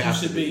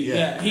should be.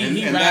 Yeah,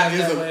 he and rides that is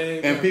that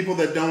way. and people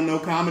that don't know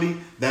comedy,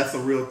 that's a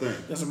real thing.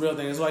 That's a real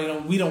thing. That's why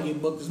we don't get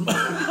booked as much.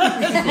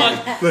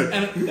 Look,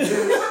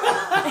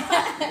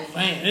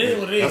 Man, it is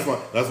what it is.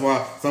 that's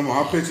why some of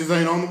our pictures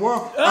ain't on the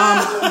wall.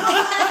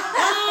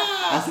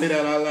 I say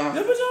that out loud.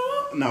 That bitch on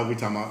what? No, we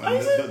talking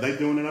about they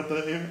doing it at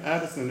the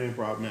Addison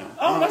Improv now.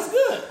 Oh, that's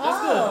good.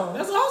 That's good.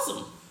 That's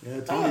awesome. Yeah,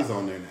 Tony's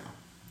on there now.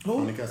 Who?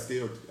 Tony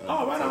Castillo.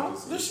 Oh, right on.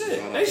 Good shit.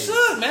 Shout out They to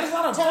should, man. There's a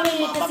lot of funny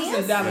Tony motherfuckers in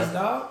Casillas. Dallas,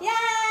 dog. Yay!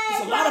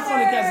 There's a lot of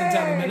funny cats in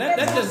Dallas, man.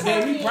 That just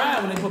gave me pride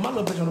when they put my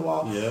little picture on the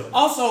wall. Yep.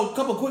 Also, a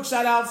couple quick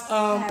shout outs.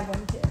 I have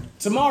one too.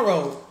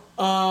 Tomorrow,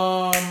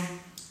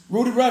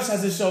 Rudy Rush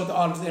has his show at the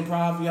Arlington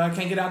Improv. Y'all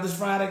can't get out this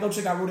Friday. Go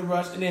check out Rudy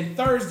Rush. And then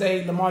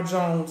Thursday, Lamar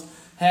Jones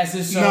has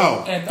his show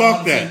No, at the fuck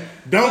Arlington. that.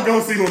 Don't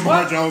go see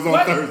Lamar Jones on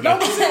Thursday.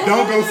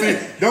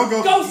 Don't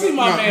go see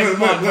my man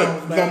Lamar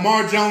Jones, man.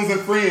 Lamar Jones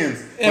and friends.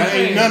 And That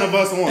ain't friends. none of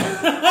us want.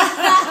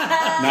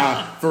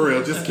 Nah, for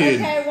real, just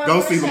kidding. Okay, one Go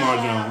more see Lamar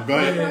shout Jones. out. Go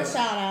One ahead. more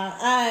shout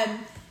out.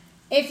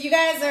 If you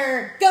guys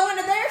are going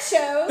to their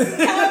shows,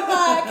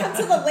 come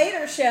to the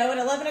later show at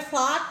 11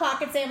 o'clock,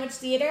 Pocket Sandwich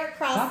Theater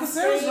across Pocket the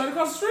Sandwich street. right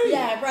across the street.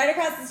 Yeah, right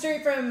across the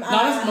street from No,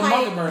 this is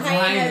Mockingbird.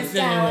 Hyenas,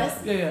 Dallas.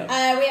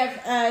 Yeah. We have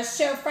a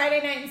show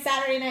Friday night and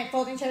Saturday night,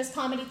 Folding Chairs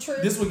Comedy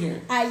Troupe. This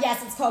weekend.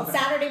 Yes, it's called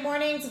Saturday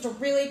Mornings. It's a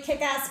really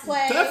kick-ass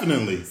play.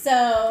 Definitely.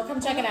 So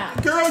come check it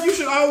out. Girl, you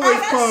should always I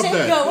got club shit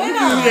that. going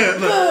on. Yeah,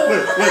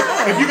 look.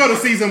 If you go to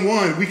season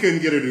 1, we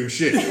couldn't get her to do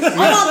shit. I'm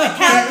on the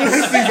couch.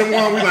 Season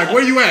 1, we like,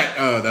 where you at?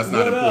 That's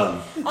not What up?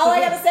 important. All I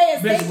gotta say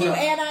is Bitch, thank you, what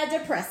up?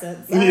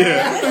 antidepressants.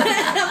 Yeah. I'm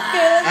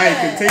feeling Hey,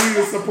 good. continue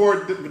to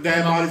support the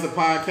Dad Bodies of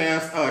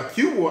Podcast.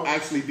 Q will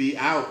actually be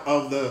out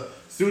of the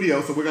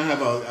studio, so we're going to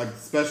have a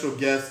special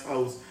guest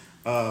host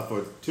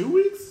for 2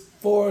 weeks.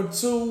 For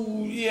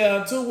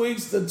 2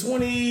 weeks, the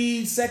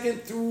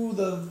 22nd through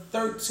the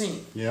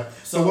 13th. Yeah.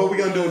 So what we're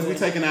going to do is we're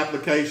taking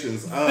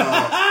applications.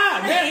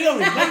 Damn, you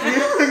don't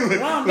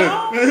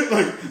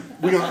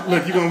You're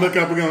going to look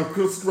up, we're going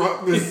to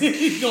scrub this.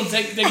 He's gonna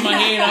take my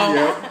head off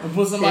Yep. and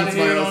put somebody's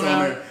head on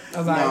there.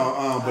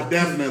 But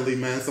definitely,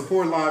 man,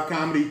 support live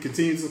comedy.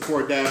 Continue to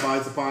support Dad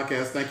Bodies of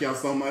Podcast. Thank y'all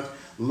so much.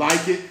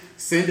 Like it,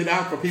 send it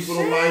out for people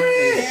to like,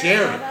 and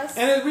share it.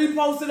 And it's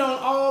reposted on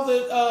all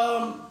the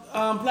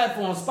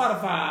platforms: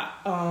 Spotify,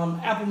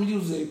 Apple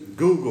Music,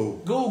 Google,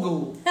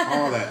 Google,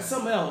 all that.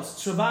 something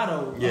else,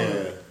 Travado.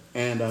 Yeah,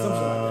 and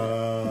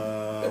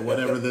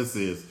whatever this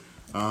is,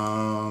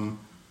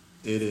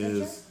 it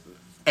is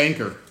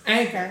Anchor.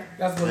 Anchor.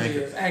 That's what Anchor.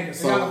 it is. Anchor.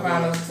 So So, y'all can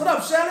find us. What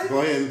up, Shelly?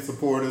 Go ahead and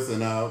support us, and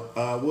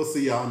we'll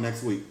see y'all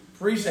next week.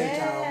 Appreciate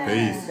y'all.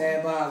 Peace.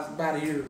 Dad Bob's about a year.